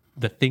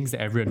the things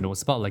that everyone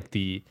knows about, like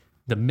the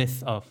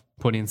myth of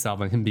Pony and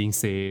Selva and him being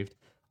saved,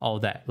 all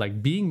that,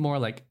 like being more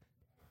like,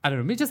 I don't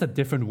know, maybe just a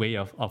different way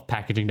of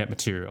packaging that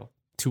material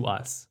to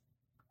us.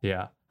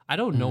 Yeah. I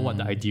don't know what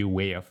the ideal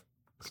way of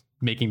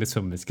making this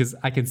film is, because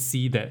I can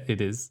see that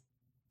it is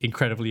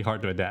incredibly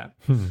hard to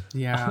adapt.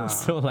 Yeah.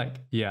 So like,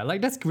 yeah,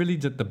 like that's really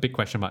just the big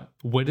question mark.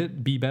 Would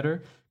it be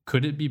better?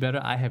 Could it be better?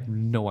 I have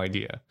no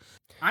idea.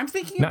 I'm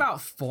thinking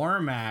about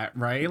format,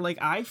 right? Like,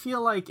 I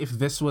feel like if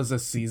this was a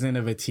season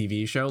of a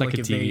TV show, like a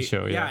if TV they,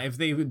 show, yeah, if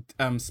they would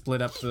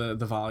split up the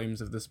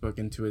volumes of this book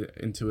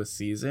into a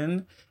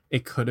season,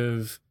 it could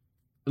have,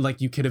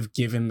 like, you could have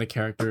given the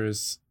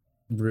characters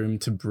room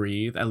to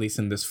breathe, at least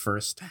in this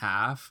first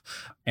half,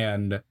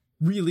 and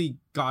really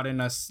gotten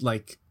us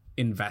like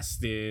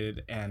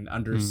invested and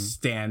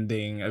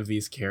understanding of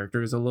these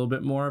characters a little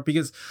bit more.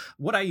 Because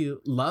what I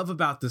love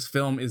about this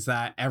film is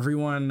that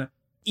everyone,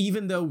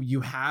 even though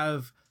you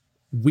have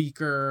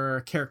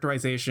weaker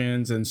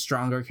characterizations and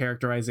stronger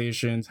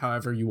characterizations,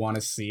 however you want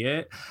to see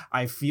it,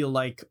 I feel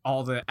like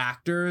all the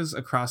actors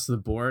across the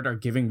board are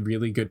giving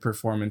really good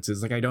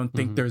performances. Like, I don't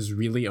think there's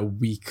really a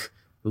weak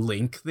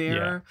link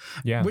there,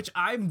 which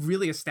I'm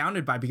really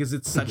astounded by, because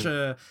it's such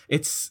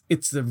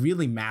it's a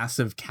really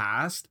massive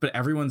cast, but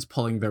everyone's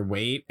pulling their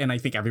weight, and I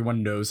think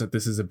everyone knows that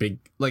this is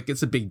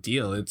it's a big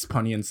deal. It's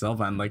Pony and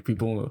Selva, and like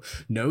people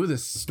know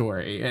this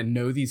story and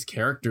know these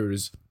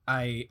characters.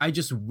 I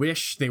just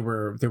wish they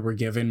were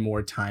given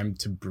more time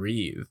to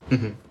breathe.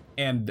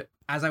 And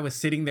as I was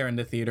sitting there in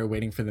the theater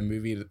waiting for the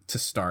movie to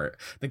start,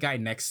 the guy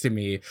next to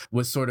me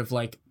was sort of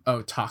like,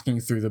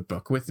 talking through the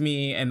book with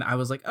me. And I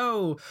was like,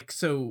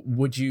 so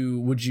would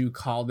you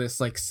call this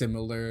like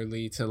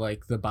similarly to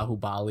like the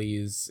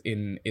Bahubalis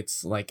in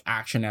its like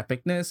action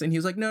epicness? And he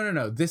was like,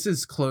 no, this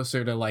is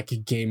closer to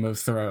like Game of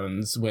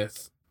Thrones,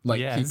 with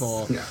like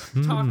people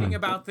talking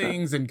about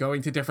things and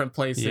going to different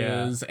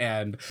places.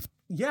 And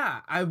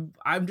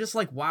I'm just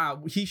like,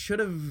 wow, he should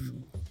have,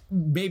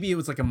 maybe it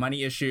was like a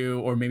money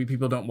issue, or maybe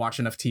people don't watch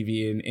enough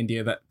TV in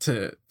India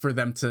for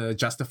them to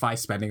justify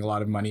spending a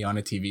lot of money on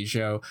a TV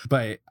show.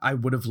 But I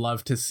would have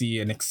loved to see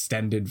an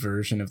extended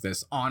version of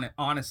this,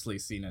 honestly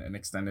seen an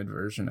extended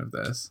version of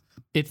this.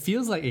 It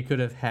feels like it could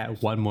have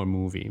had one more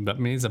movie, but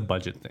maybe it's a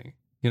budget thing.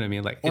 You know what I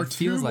mean? Like, or it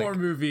feels two like more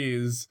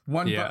movies,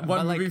 one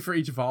movie for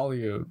each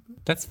volume.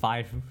 That's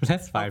five.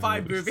 That's five.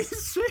 Five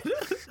movies.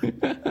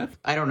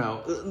 I don't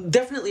know.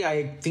 Definitely,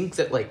 I think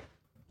that like,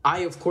 I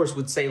of course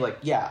would say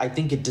like, I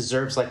think it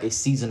deserves like a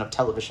season of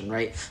television,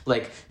 right?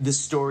 Like, this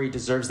story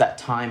deserves that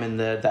time and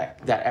that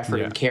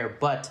effort and care.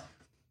 But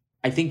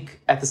I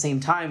think at the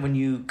same time, when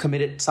you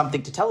committed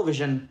something to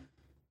television,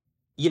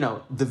 you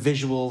know, the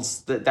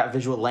visuals, that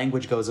visual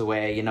language goes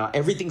away, you know,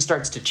 everything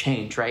starts to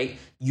change, right?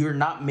 You're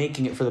not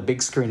making it for the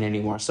big screen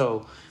anymore.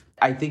 So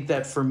I think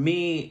that for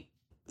me,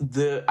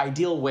 the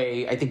ideal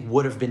way, I think,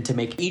 would have been to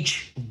make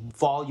each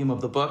volume of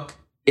the book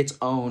its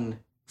own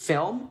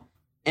film,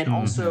 and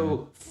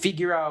also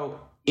figure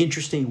out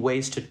interesting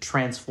ways to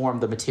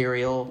transform the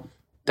material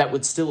that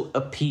would still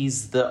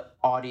appease the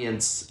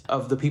audience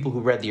of the people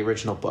who read the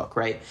original book,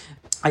 right?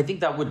 I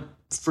think that would,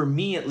 for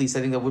me at least,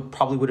 I think that would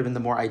have been the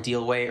more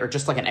ideal way, or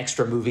just like an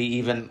extra movie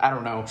even, I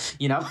don't know,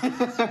 you know,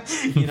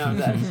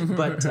 that.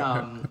 But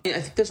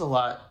I think there's a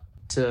lot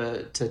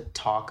to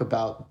talk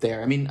about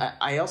there. I mean,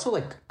 I also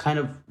like kind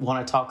of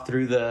want to talk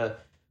through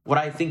what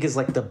I think is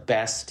like the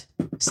best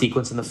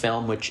sequence in the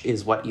film, which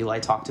is what Eli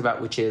talked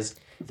about, which is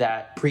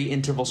that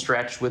pre-interval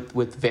stretch with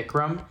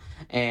Vikram,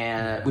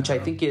 and which I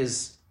think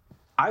is,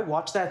 I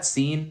watched that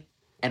scene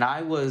and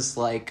I was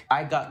like,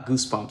 I got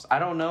goosebumps. I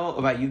don't know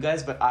about you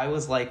guys, but I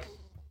was like,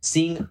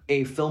 seeing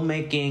a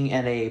filmmaking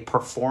and a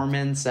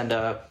performance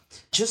and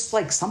just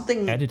like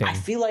something editing. I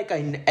feel like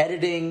I'm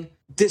editing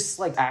this,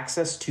 like,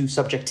 access to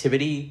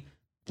subjectivity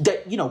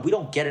that, you know, we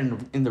don't get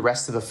in the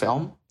rest of the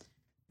film.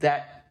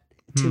 That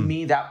to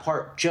me, that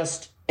part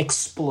just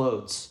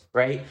explodes,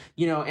 right?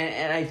 You know,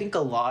 and I think a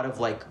lot of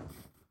like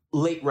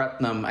late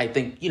Ratnam, I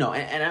think, you know,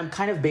 and I'm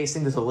kind of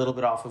basing this a little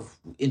bit off of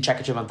in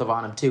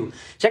Chekkachivantavanam too.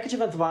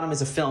 Chekkachivantavanam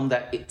is a film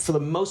that, for the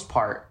most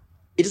part,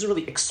 it doesn't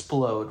really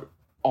explode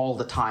all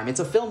the time. It's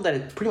a film that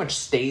it pretty much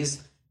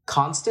stays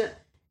constant,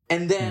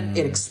 and then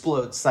it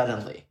explodes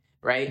suddenly,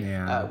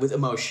 right? With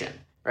emotion,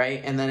 right?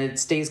 And then it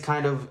stays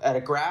kind of at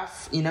a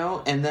graph, you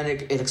know, and then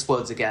it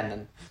explodes again.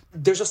 And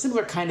there's a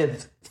similar kind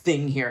of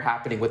thing here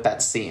happening with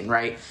that scene,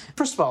 right?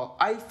 First of all,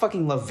 I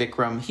fucking love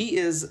Vikram. He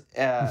is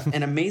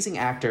an amazing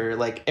actor.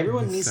 Like,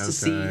 everyone needs to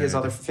see his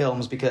other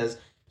films, because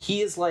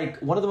he is like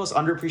one of the most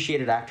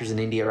underappreciated actors in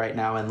India right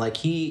now. And like,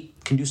 he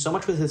can do so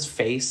much with his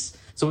face,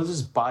 so with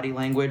his body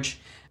language.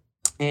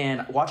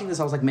 And watching this,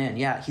 I was like, man,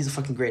 yeah, he's a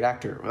fucking great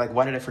actor. Like,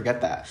 why did I forget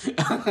that?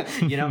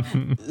 You know?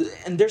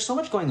 And there's so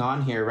much going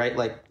on here, right?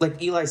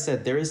 Like Eli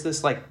said, there is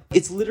this, like,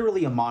 it's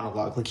literally a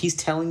monologue. Like, he's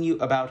telling you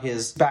about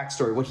his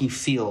backstory, what he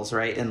feels,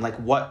 right? And, like,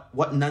 what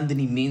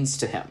Nandini means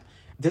to him.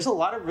 There's a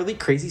lot of really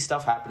crazy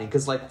stuff happening.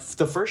 Because, like,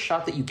 the first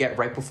shot that you get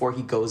right before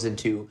he goes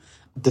into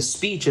the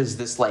speech is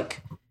this,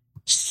 like,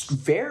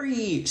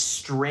 very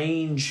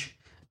strange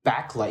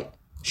backlight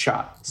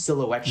shot,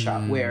 silhouette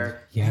shot,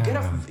 where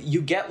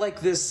you get like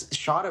this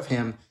shot of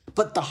him,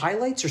 but the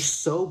highlights are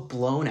so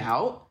blown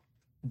out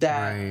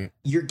that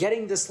you're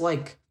getting this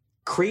like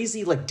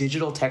crazy like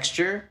digital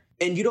texture,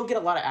 and you don't get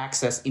a lot of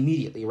access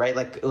immediately, right?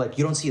 Like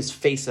you don't see his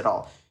face at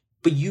all,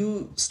 but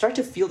you start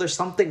to feel there's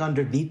something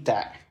underneath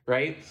that,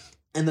 right?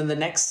 And then the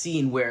next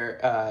scene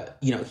where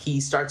he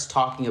starts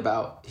talking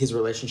about his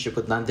relationship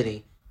with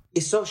Nandini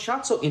is so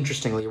shot so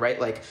interestingly,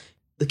 right? Like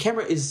the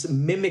camera is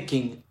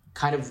mimicking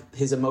kind of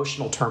his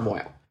emotional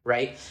turmoil,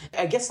 right?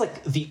 I guess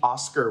like the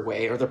Oscar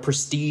way or the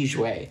prestige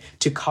way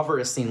to cover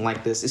a scene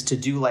like this is to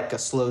do like a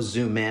slow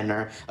zoom in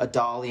or a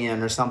dolly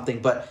in or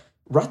something. But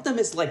Ratnam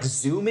is like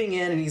zooming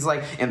in, and he's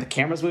like, and the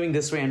camera's moving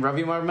this way, and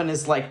Ravi Varman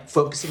is like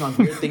focusing on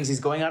weird things. He's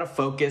going out of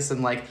focus,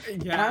 and like,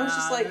 and I was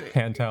just like,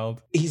 handheld.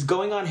 He's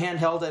going on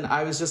handheld, and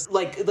I was just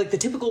like the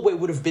typical way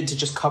would have been to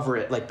just cover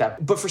it like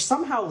that. But for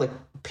somehow like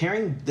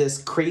pairing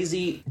this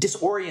crazy,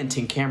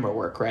 disorienting camera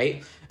work,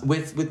 right,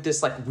 with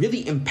this like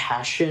really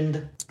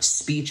impassioned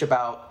speech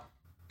about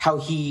how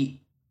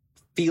he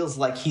feels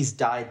like he's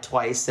died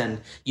twice, and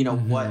you know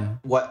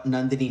what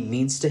Nandini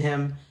means to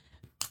him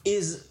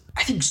is,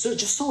 I think, so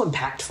just so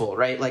impactful,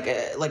 right? Like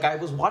I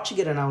was watching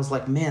it and I was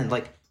like, man,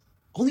 like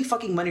only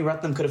fucking Mani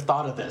Ratnam could have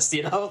thought of this,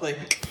 you know?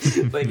 Like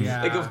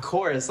of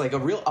course, like a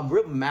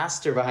real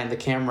master behind the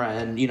camera,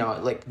 and you know,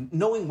 like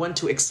knowing when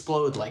to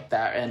explode like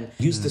that and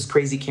use this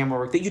crazy camera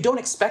work that you don't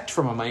expect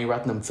from a Mani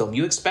Ratnam film.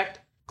 You expect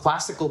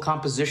classical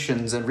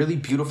compositions and really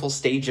beautiful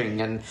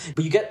staging,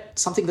 but you get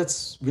something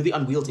that's really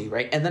unwieldy,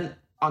 right? And then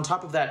on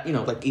top of that, you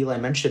know, like Eli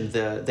mentioned,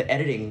 the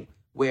editing,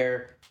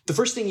 where the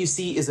first thing you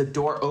see is a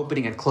door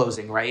opening and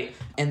closing, right?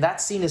 And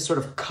that scene is sort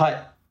of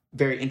cut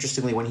very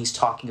interestingly when he's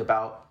talking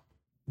about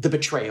the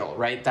betrayal,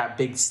 right?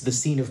 The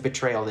scene of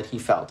betrayal that he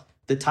felt,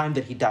 the time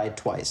that he died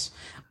twice.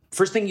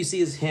 First thing you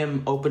see is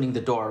him opening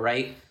the door,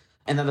 right?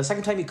 And then the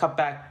second time you cut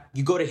back,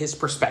 you go to his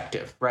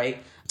perspective,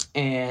 right?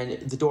 And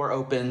the door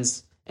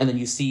opens, and then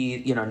you see,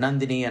 you know,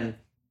 Nandini, and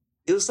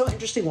it was so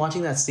interesting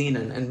watching that scene,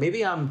 and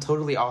maybe I'm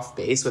totally off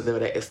base with it,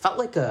 but it felt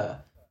like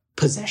a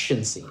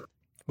possession scene.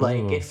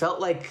 Like, it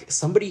felt like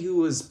somebody who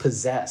was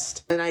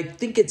possessed. And I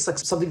think it's like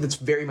something that's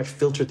very much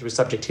filtered through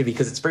subjectivity,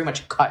 because it's very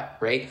much cut,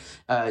 right?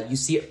 You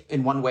see it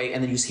in one way,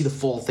 and then you see the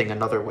full thing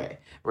another way,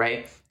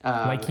 right?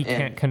 Like he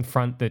can't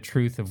confront the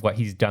truth of what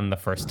he's done the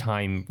first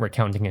time,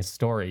 recounting his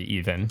story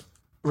even.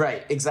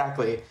 Right,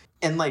 exactly.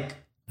 And like,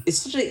 it's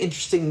such an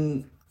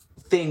interesting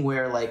thing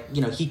where, like,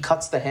 you know, he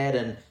cuts the head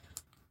and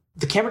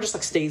the camera just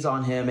like stays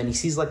on him, and he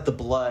sees like the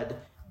blood,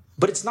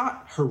 but it's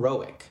not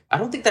heroic. I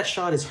don't think that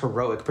shot is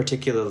heroic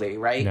particularly,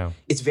 right? No.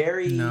 It's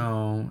very...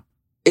 No.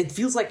 It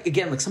feels like,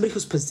 again, like somebody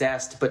who's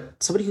possessed,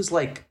 but somebody who's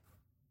like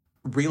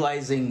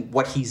realizing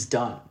what he's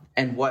done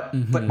and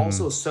but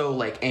also so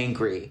like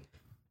angry.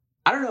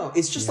 I don't know.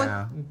 It's just like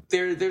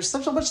there's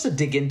so much to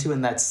dig into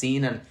in that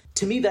scene. And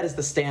to me, that is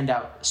the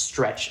standout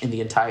stretch in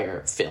the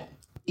entire film.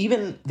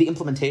 Even the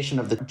implementation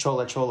of the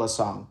Chola Chola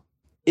song.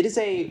 It is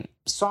a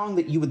song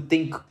that you would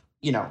think,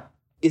 you know,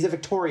 is a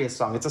victorious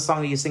song. It's a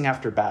song that you sing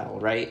after battle,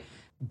 right?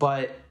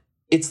 But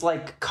it's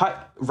like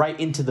cut right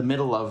into the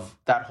middle of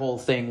that whole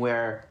thing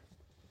where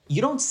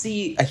you don't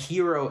see a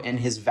hero and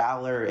his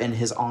valor and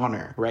his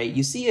honor, right?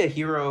 You see a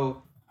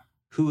hero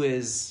who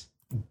is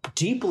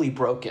deeply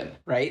broken,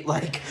 right?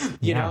 Like,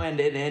 you know, and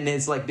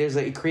it's like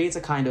it creates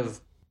a kind of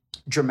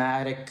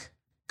dramatic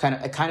kind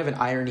of an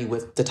irony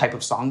with the type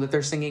of song that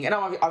they're singing. And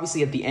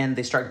obviously at the end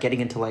they start getting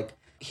into like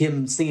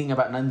him singing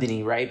about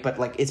Nandini, right? But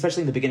like,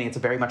 especially in the beginning, it's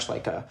very much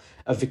like a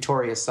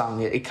victorious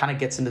song. It kind of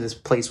gets into this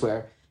place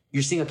where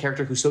you're seeing a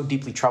character who's so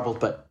deeply troubled,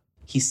 but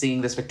he's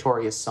singing this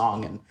victorious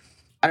song. And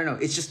I don't know,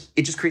 it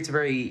just creates a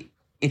very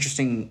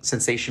interesting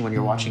sensation when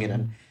you're watching it.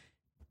 And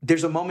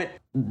there's a moment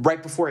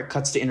right before it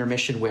cuts to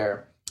intermission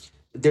where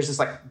there's this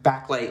like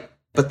backlight,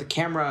 but the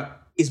camera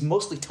is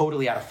mostly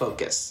totally out of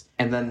focus.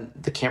 And then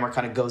the camera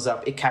kind of goes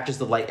up, it catches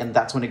the light, and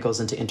that's when it goes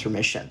into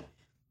intermission.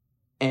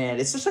 And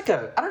it's just like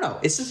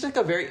it's just like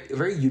a very,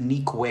 very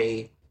unique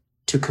way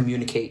to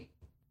communicate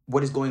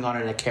what is going on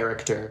in a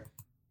character,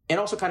 and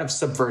also kind of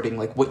subverting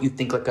like what you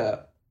think like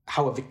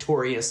how a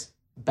victorious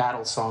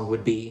battle song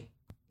would be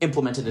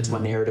implemented into a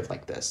narrative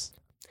like this.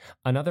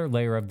 Another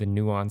layer of the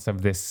nuance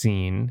of this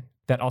scene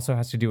that also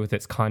has to do with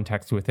its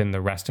context within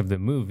the rest of the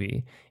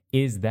movie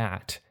is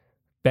that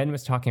Ben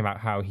was talking about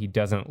how he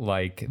doesn't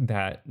like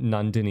that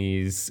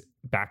Nandini's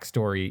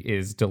backstory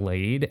is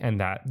delayed and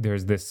that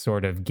there's this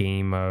sort of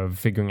game of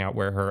figuring out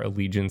where her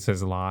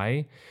allegiances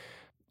lie.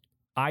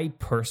 I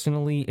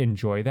personally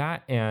enjoy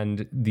that.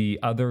 And the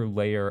other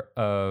layer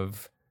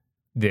of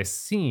this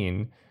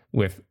scene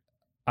with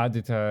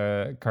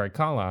Aditya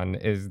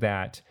Karikalan is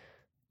that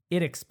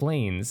it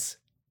explains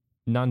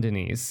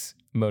Nandini's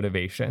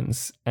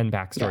motivations and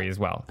backstory as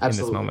well absolutely.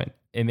 in this moment.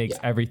 It makes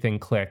everything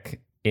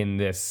click in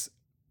this,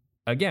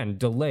 again,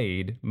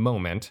 delayed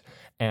moment.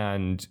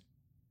 And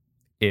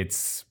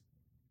it's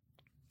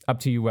up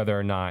to you whether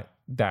or not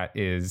that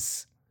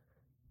is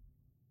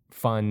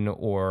fun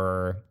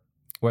or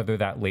whether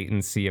that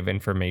latency of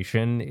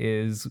information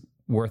is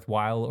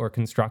worthwhile or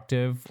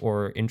constructive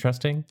or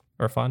interesting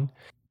or fun.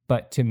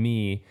 But to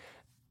me,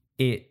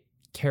 it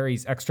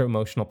carries extra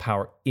emotional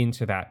power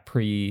into that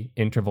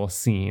pre-interval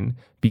scene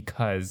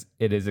because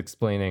it is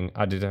explaining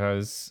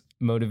Aditya's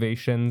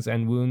motivations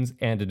and wounds,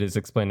 and it is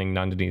explaining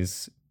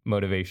Nandini's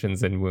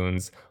motivations and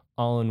wounds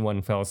all in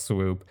one fell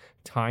swoop,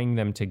 tying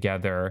them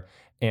together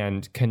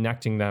and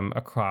connecting them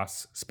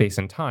across space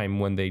and time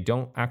when they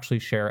don't actually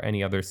share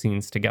any other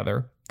scenes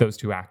together, those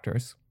two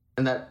actors.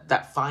 And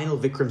that final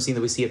Vikram scene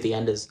that we see at the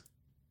end is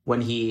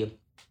when he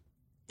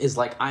is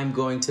like,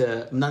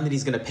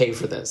 Nandini's going to pay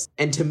for this.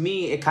 And to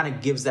me, it kind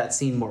of gives that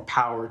scene more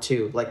power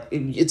too. Like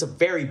it's a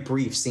very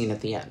brief scene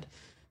at the end,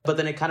 but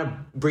then it kind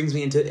of brings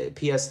me into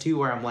PS2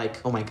 where I'm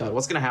like, oh my God,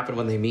 what's going to happen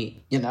when they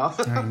meet? You know,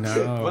 I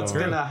know. what's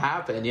going to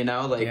happen? You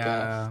know, like,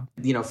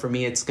 for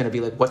me, it's going to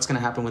be like, what's going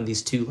to happen when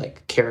these two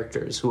like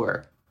characters who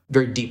are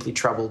very deeply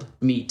troubled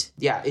meet?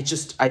 Yeah.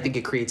 I think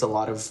it creates a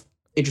lot of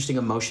interesting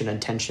emotion and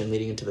tension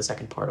leading into the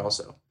second part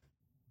also.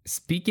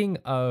 Speaking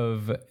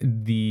of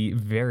the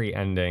very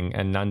ending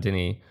and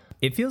Nandini,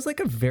 it feels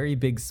like a very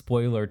big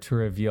spoiler to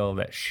reveal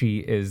that she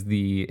is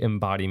the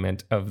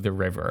embodiment of the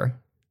river.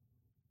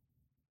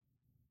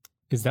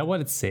 Is that what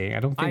it's saying?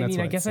 I don't think that's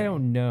what I guess it's saying. I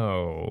don't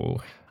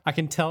know. I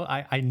can tell.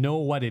 I know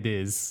what it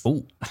is.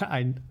 Oh,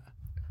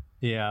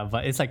 yeah,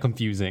 but it's like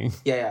confusing.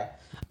 Yeah.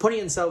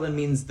 Ponniyin Selvan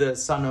means the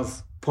son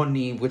of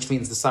Ponni, which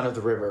means the son of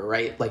the river,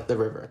 right? Like the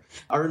river.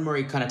 Arun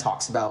Murray kind of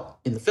talks about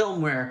in the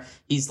film where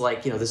he's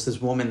like,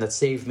 this woman that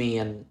saved me,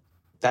 and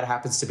that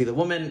happens to be the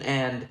woman,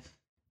 and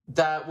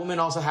that woman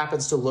also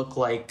happens to look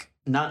like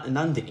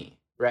Nandini,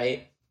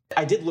 right?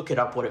 I did look it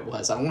up what it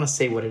was. I don't want to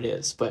say what it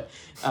is, but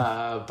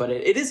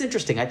it is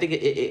interesting. I think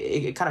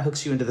it kind of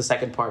hooks you into the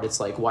second part. It's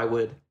like, why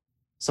would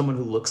someone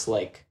who looks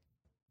like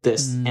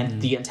this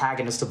and the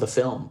antagonist of the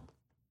film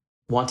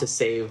want to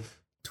save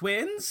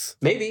twins?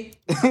 Maybe.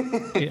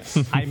 Yeah,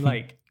 I'm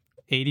like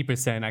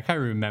 80%. I can't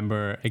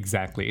remember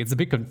exactly. It's a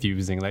bit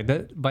confusing like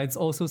that, but it's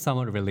also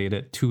somewhat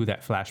related to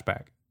that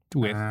flashback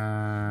with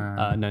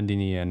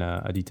Nandini and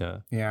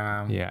Aditya.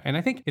 Yeah. And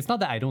I think it's not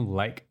that I don't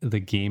like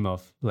the game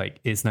of like,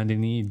 is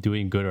Nandini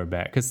doing good or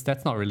bad? Because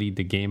that's not really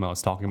the game I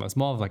was talking about. It's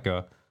more of like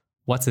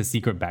what's a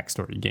secret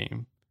backstory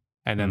game?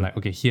 And then like,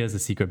 okay, here's the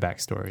secret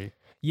backstory.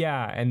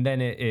 Yeah, and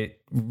then it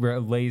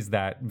relays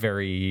that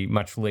very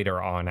much later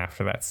on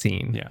after that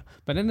scene. Yeah,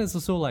 but then there's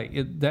also like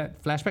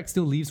that flashback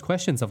still leaves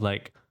questions of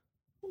like,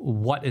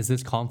 what is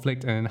this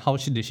conflict and how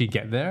did she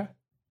get there?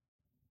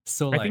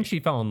 So I think she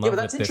fell in love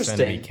with this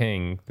enemy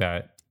king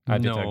that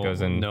Aditya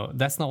goes in. No,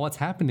 that's not what's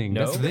happening.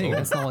 No? That's the thing.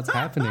 That's not what's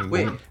happening.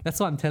 Wait. That's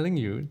what I'm telling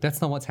you. That's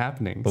not what's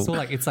happening. So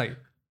like, it's like,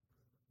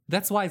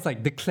 that's why it's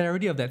like the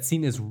clarity of that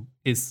scene is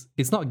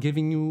it's not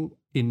giving you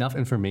enough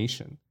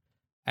information.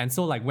 And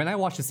so like when I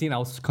watched the scene, I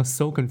was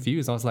so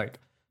confused. I was like,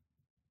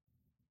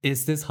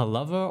 is this her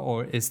lover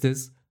or is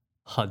this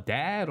her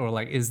dad? Or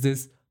like, is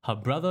this her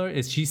brother?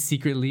 Is she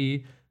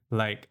secretly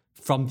like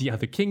from the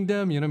other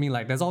kingdom? You know what I mean?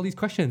 Like there's all these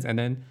questions. And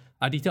then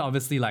Aditya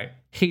obviously like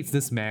hates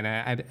this man.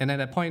 And at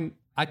that point,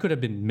 I could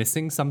have been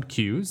missing some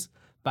cues,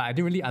 but I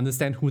didn't really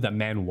understand who that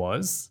man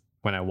was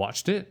when I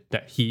watched it,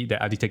 that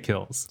Aditya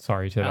kills.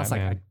 Sorry to And that I was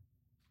like, man. I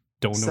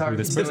don't know who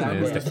this person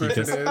is, that he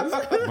just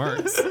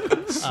works.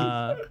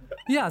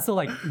 Yeah, so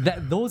like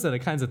that, those are the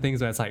kinds of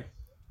things where it's like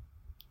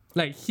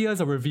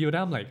here's a review, and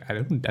I'm like, I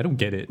don't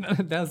get it.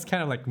 That's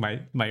kind of like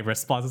my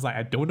response is like,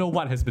 I don't know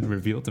what has been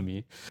revealed to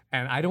me,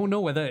 and I don't know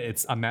whether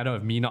it's a matter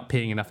of me not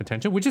paying enough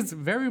attention, which is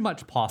very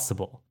much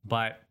possible.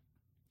 But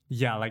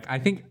yeah, like I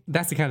think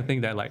that's the kind of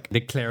thing that like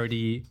the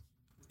clarity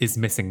is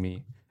missing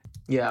me.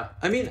 Yeah,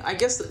 I mean, I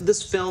guess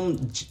this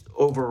film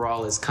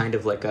overall is kind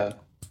of like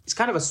it's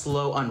kind of a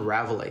slow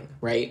unraveling,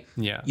 right?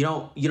 Yeah, you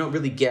don't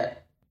really get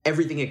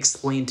everything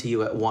explained to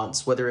you at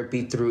once, whether it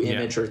be through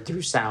image or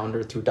through sound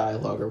or through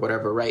dialogue or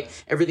whatever, right?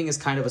 Everything is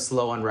kind of a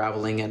slow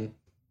unraveling, and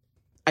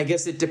I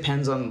guess it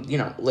depends on,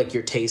 like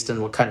your taste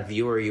and what kind of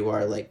viewer you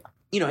are. Like,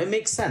 it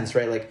makes sense,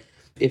 right? Like,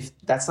 if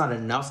that's not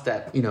enough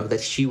that,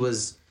 that she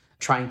was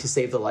trying to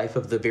save the life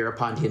of the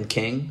Veerapandian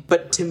king.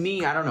 But to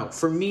me, I don't know,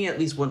 for me, at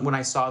least when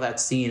I saw that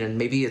scene, and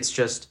maybe it's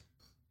just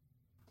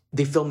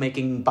the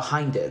filmmaking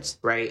behind it,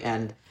 right?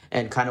 And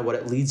kind of what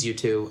it leads you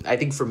to, I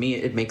think for me,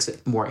 it makes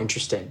it more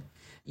interesting.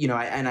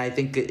 And I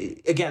think,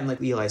 again,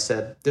 like Eli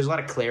said, there's a lot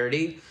of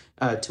clarity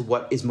to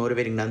what is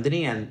motivating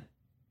Nandini, and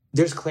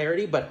there's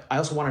clarity, but I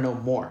also want to know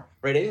more,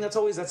 right? I think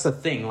that's the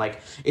thing. Like,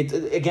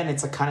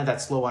 it's a kind of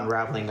that slow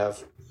unraveling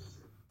of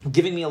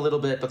giving me a little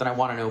bit, but then I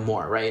want to know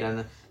more, right?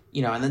 And,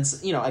 and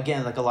then,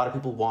 again, like a lot of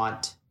people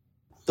want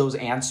those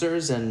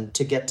answers and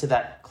to get to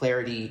that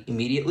clarity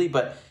immediately,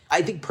 but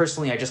I think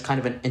personally, I just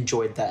kind of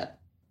enjoyed that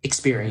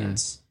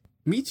experience.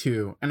 Me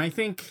too. And I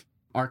think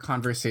our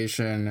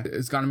conversation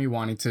has gotten me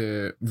wanting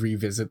to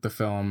revisit the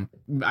film.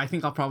 I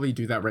think I'll probably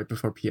do that right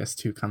before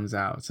PS2 comes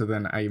out. So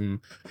then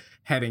I'm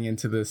heading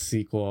into the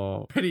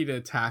sequel, ready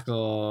to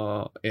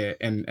tackle it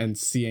and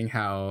seeing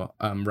how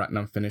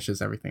Rutnam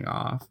finishes everything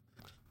off.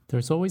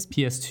 There's always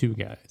PS2,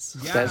 guys.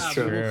 Yeah, That's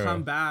true. We'll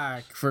come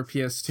back for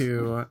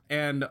PS2.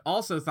 And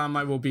also,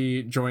 Thamai will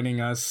be joining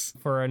us.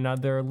 For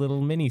another little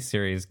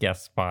mini-series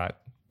guest spot,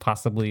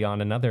 possibly on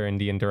another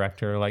Indian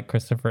director like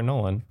Christopher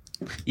Nolan.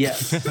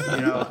 Yes,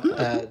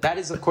 that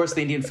is, of course,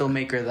 the Indian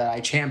filmmaker that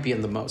I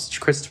champion the most,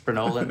 Christopher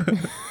Nolan.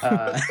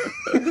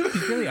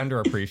 He's really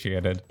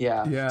underappreciated.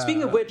 Yeah.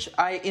 Speaking of which,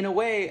 I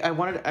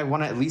want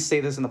to at least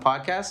say this in the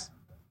podcast.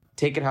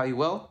 Take it how you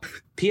will.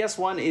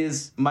 PS1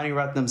 is Mani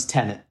Ratnam's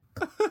Tenet.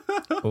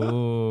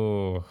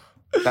 Ooh.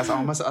 That's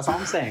all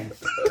I'm saying.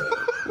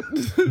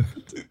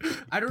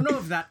 I don't know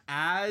if that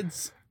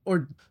adds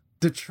or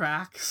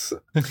detracts.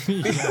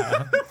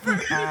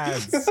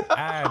 Ads.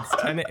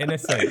 Tenet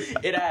innocent.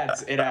 It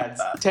adds.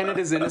 Tenet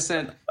is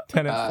innocent.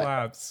 Tenet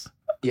flaps.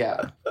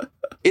 Yeah.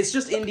 It's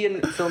just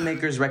Indian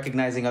filmmakers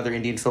recognizing other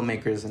Indian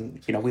filmmakers,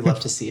 and we love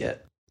to see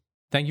it.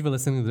 Thank you for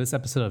listening to this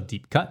episode of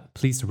Deep Cut.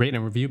 Please rate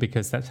and review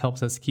because that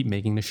helps us keep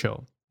making the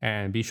show.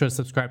 And be sure to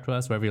subscribe to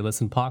us wherever you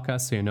listen to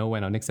podcasts so you know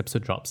when our next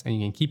episode drops. And you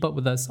can keep up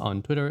with us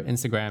on Twitter,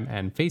 Instagram,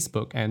 and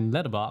Facebook, and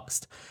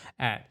Letterboxd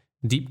at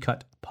Deep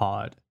Cut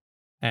Pod.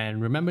 And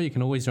remember, you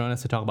can always join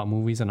us to talk about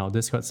movies on our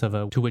Discord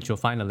server, to which you'll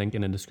find a link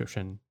in the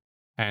description.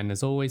 And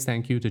as always,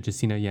 thank you to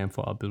Justina Yan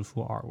for our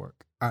beautiful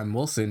artwork. I'm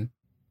Wilson.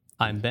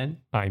 I'm Ben.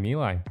 I'm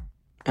Eli.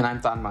 And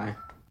I'm Thanmai.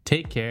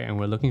 Take care, and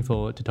we're looking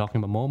forward to talking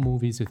about more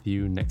movies with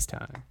you next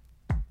time.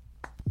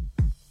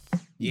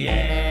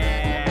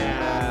 Yeah!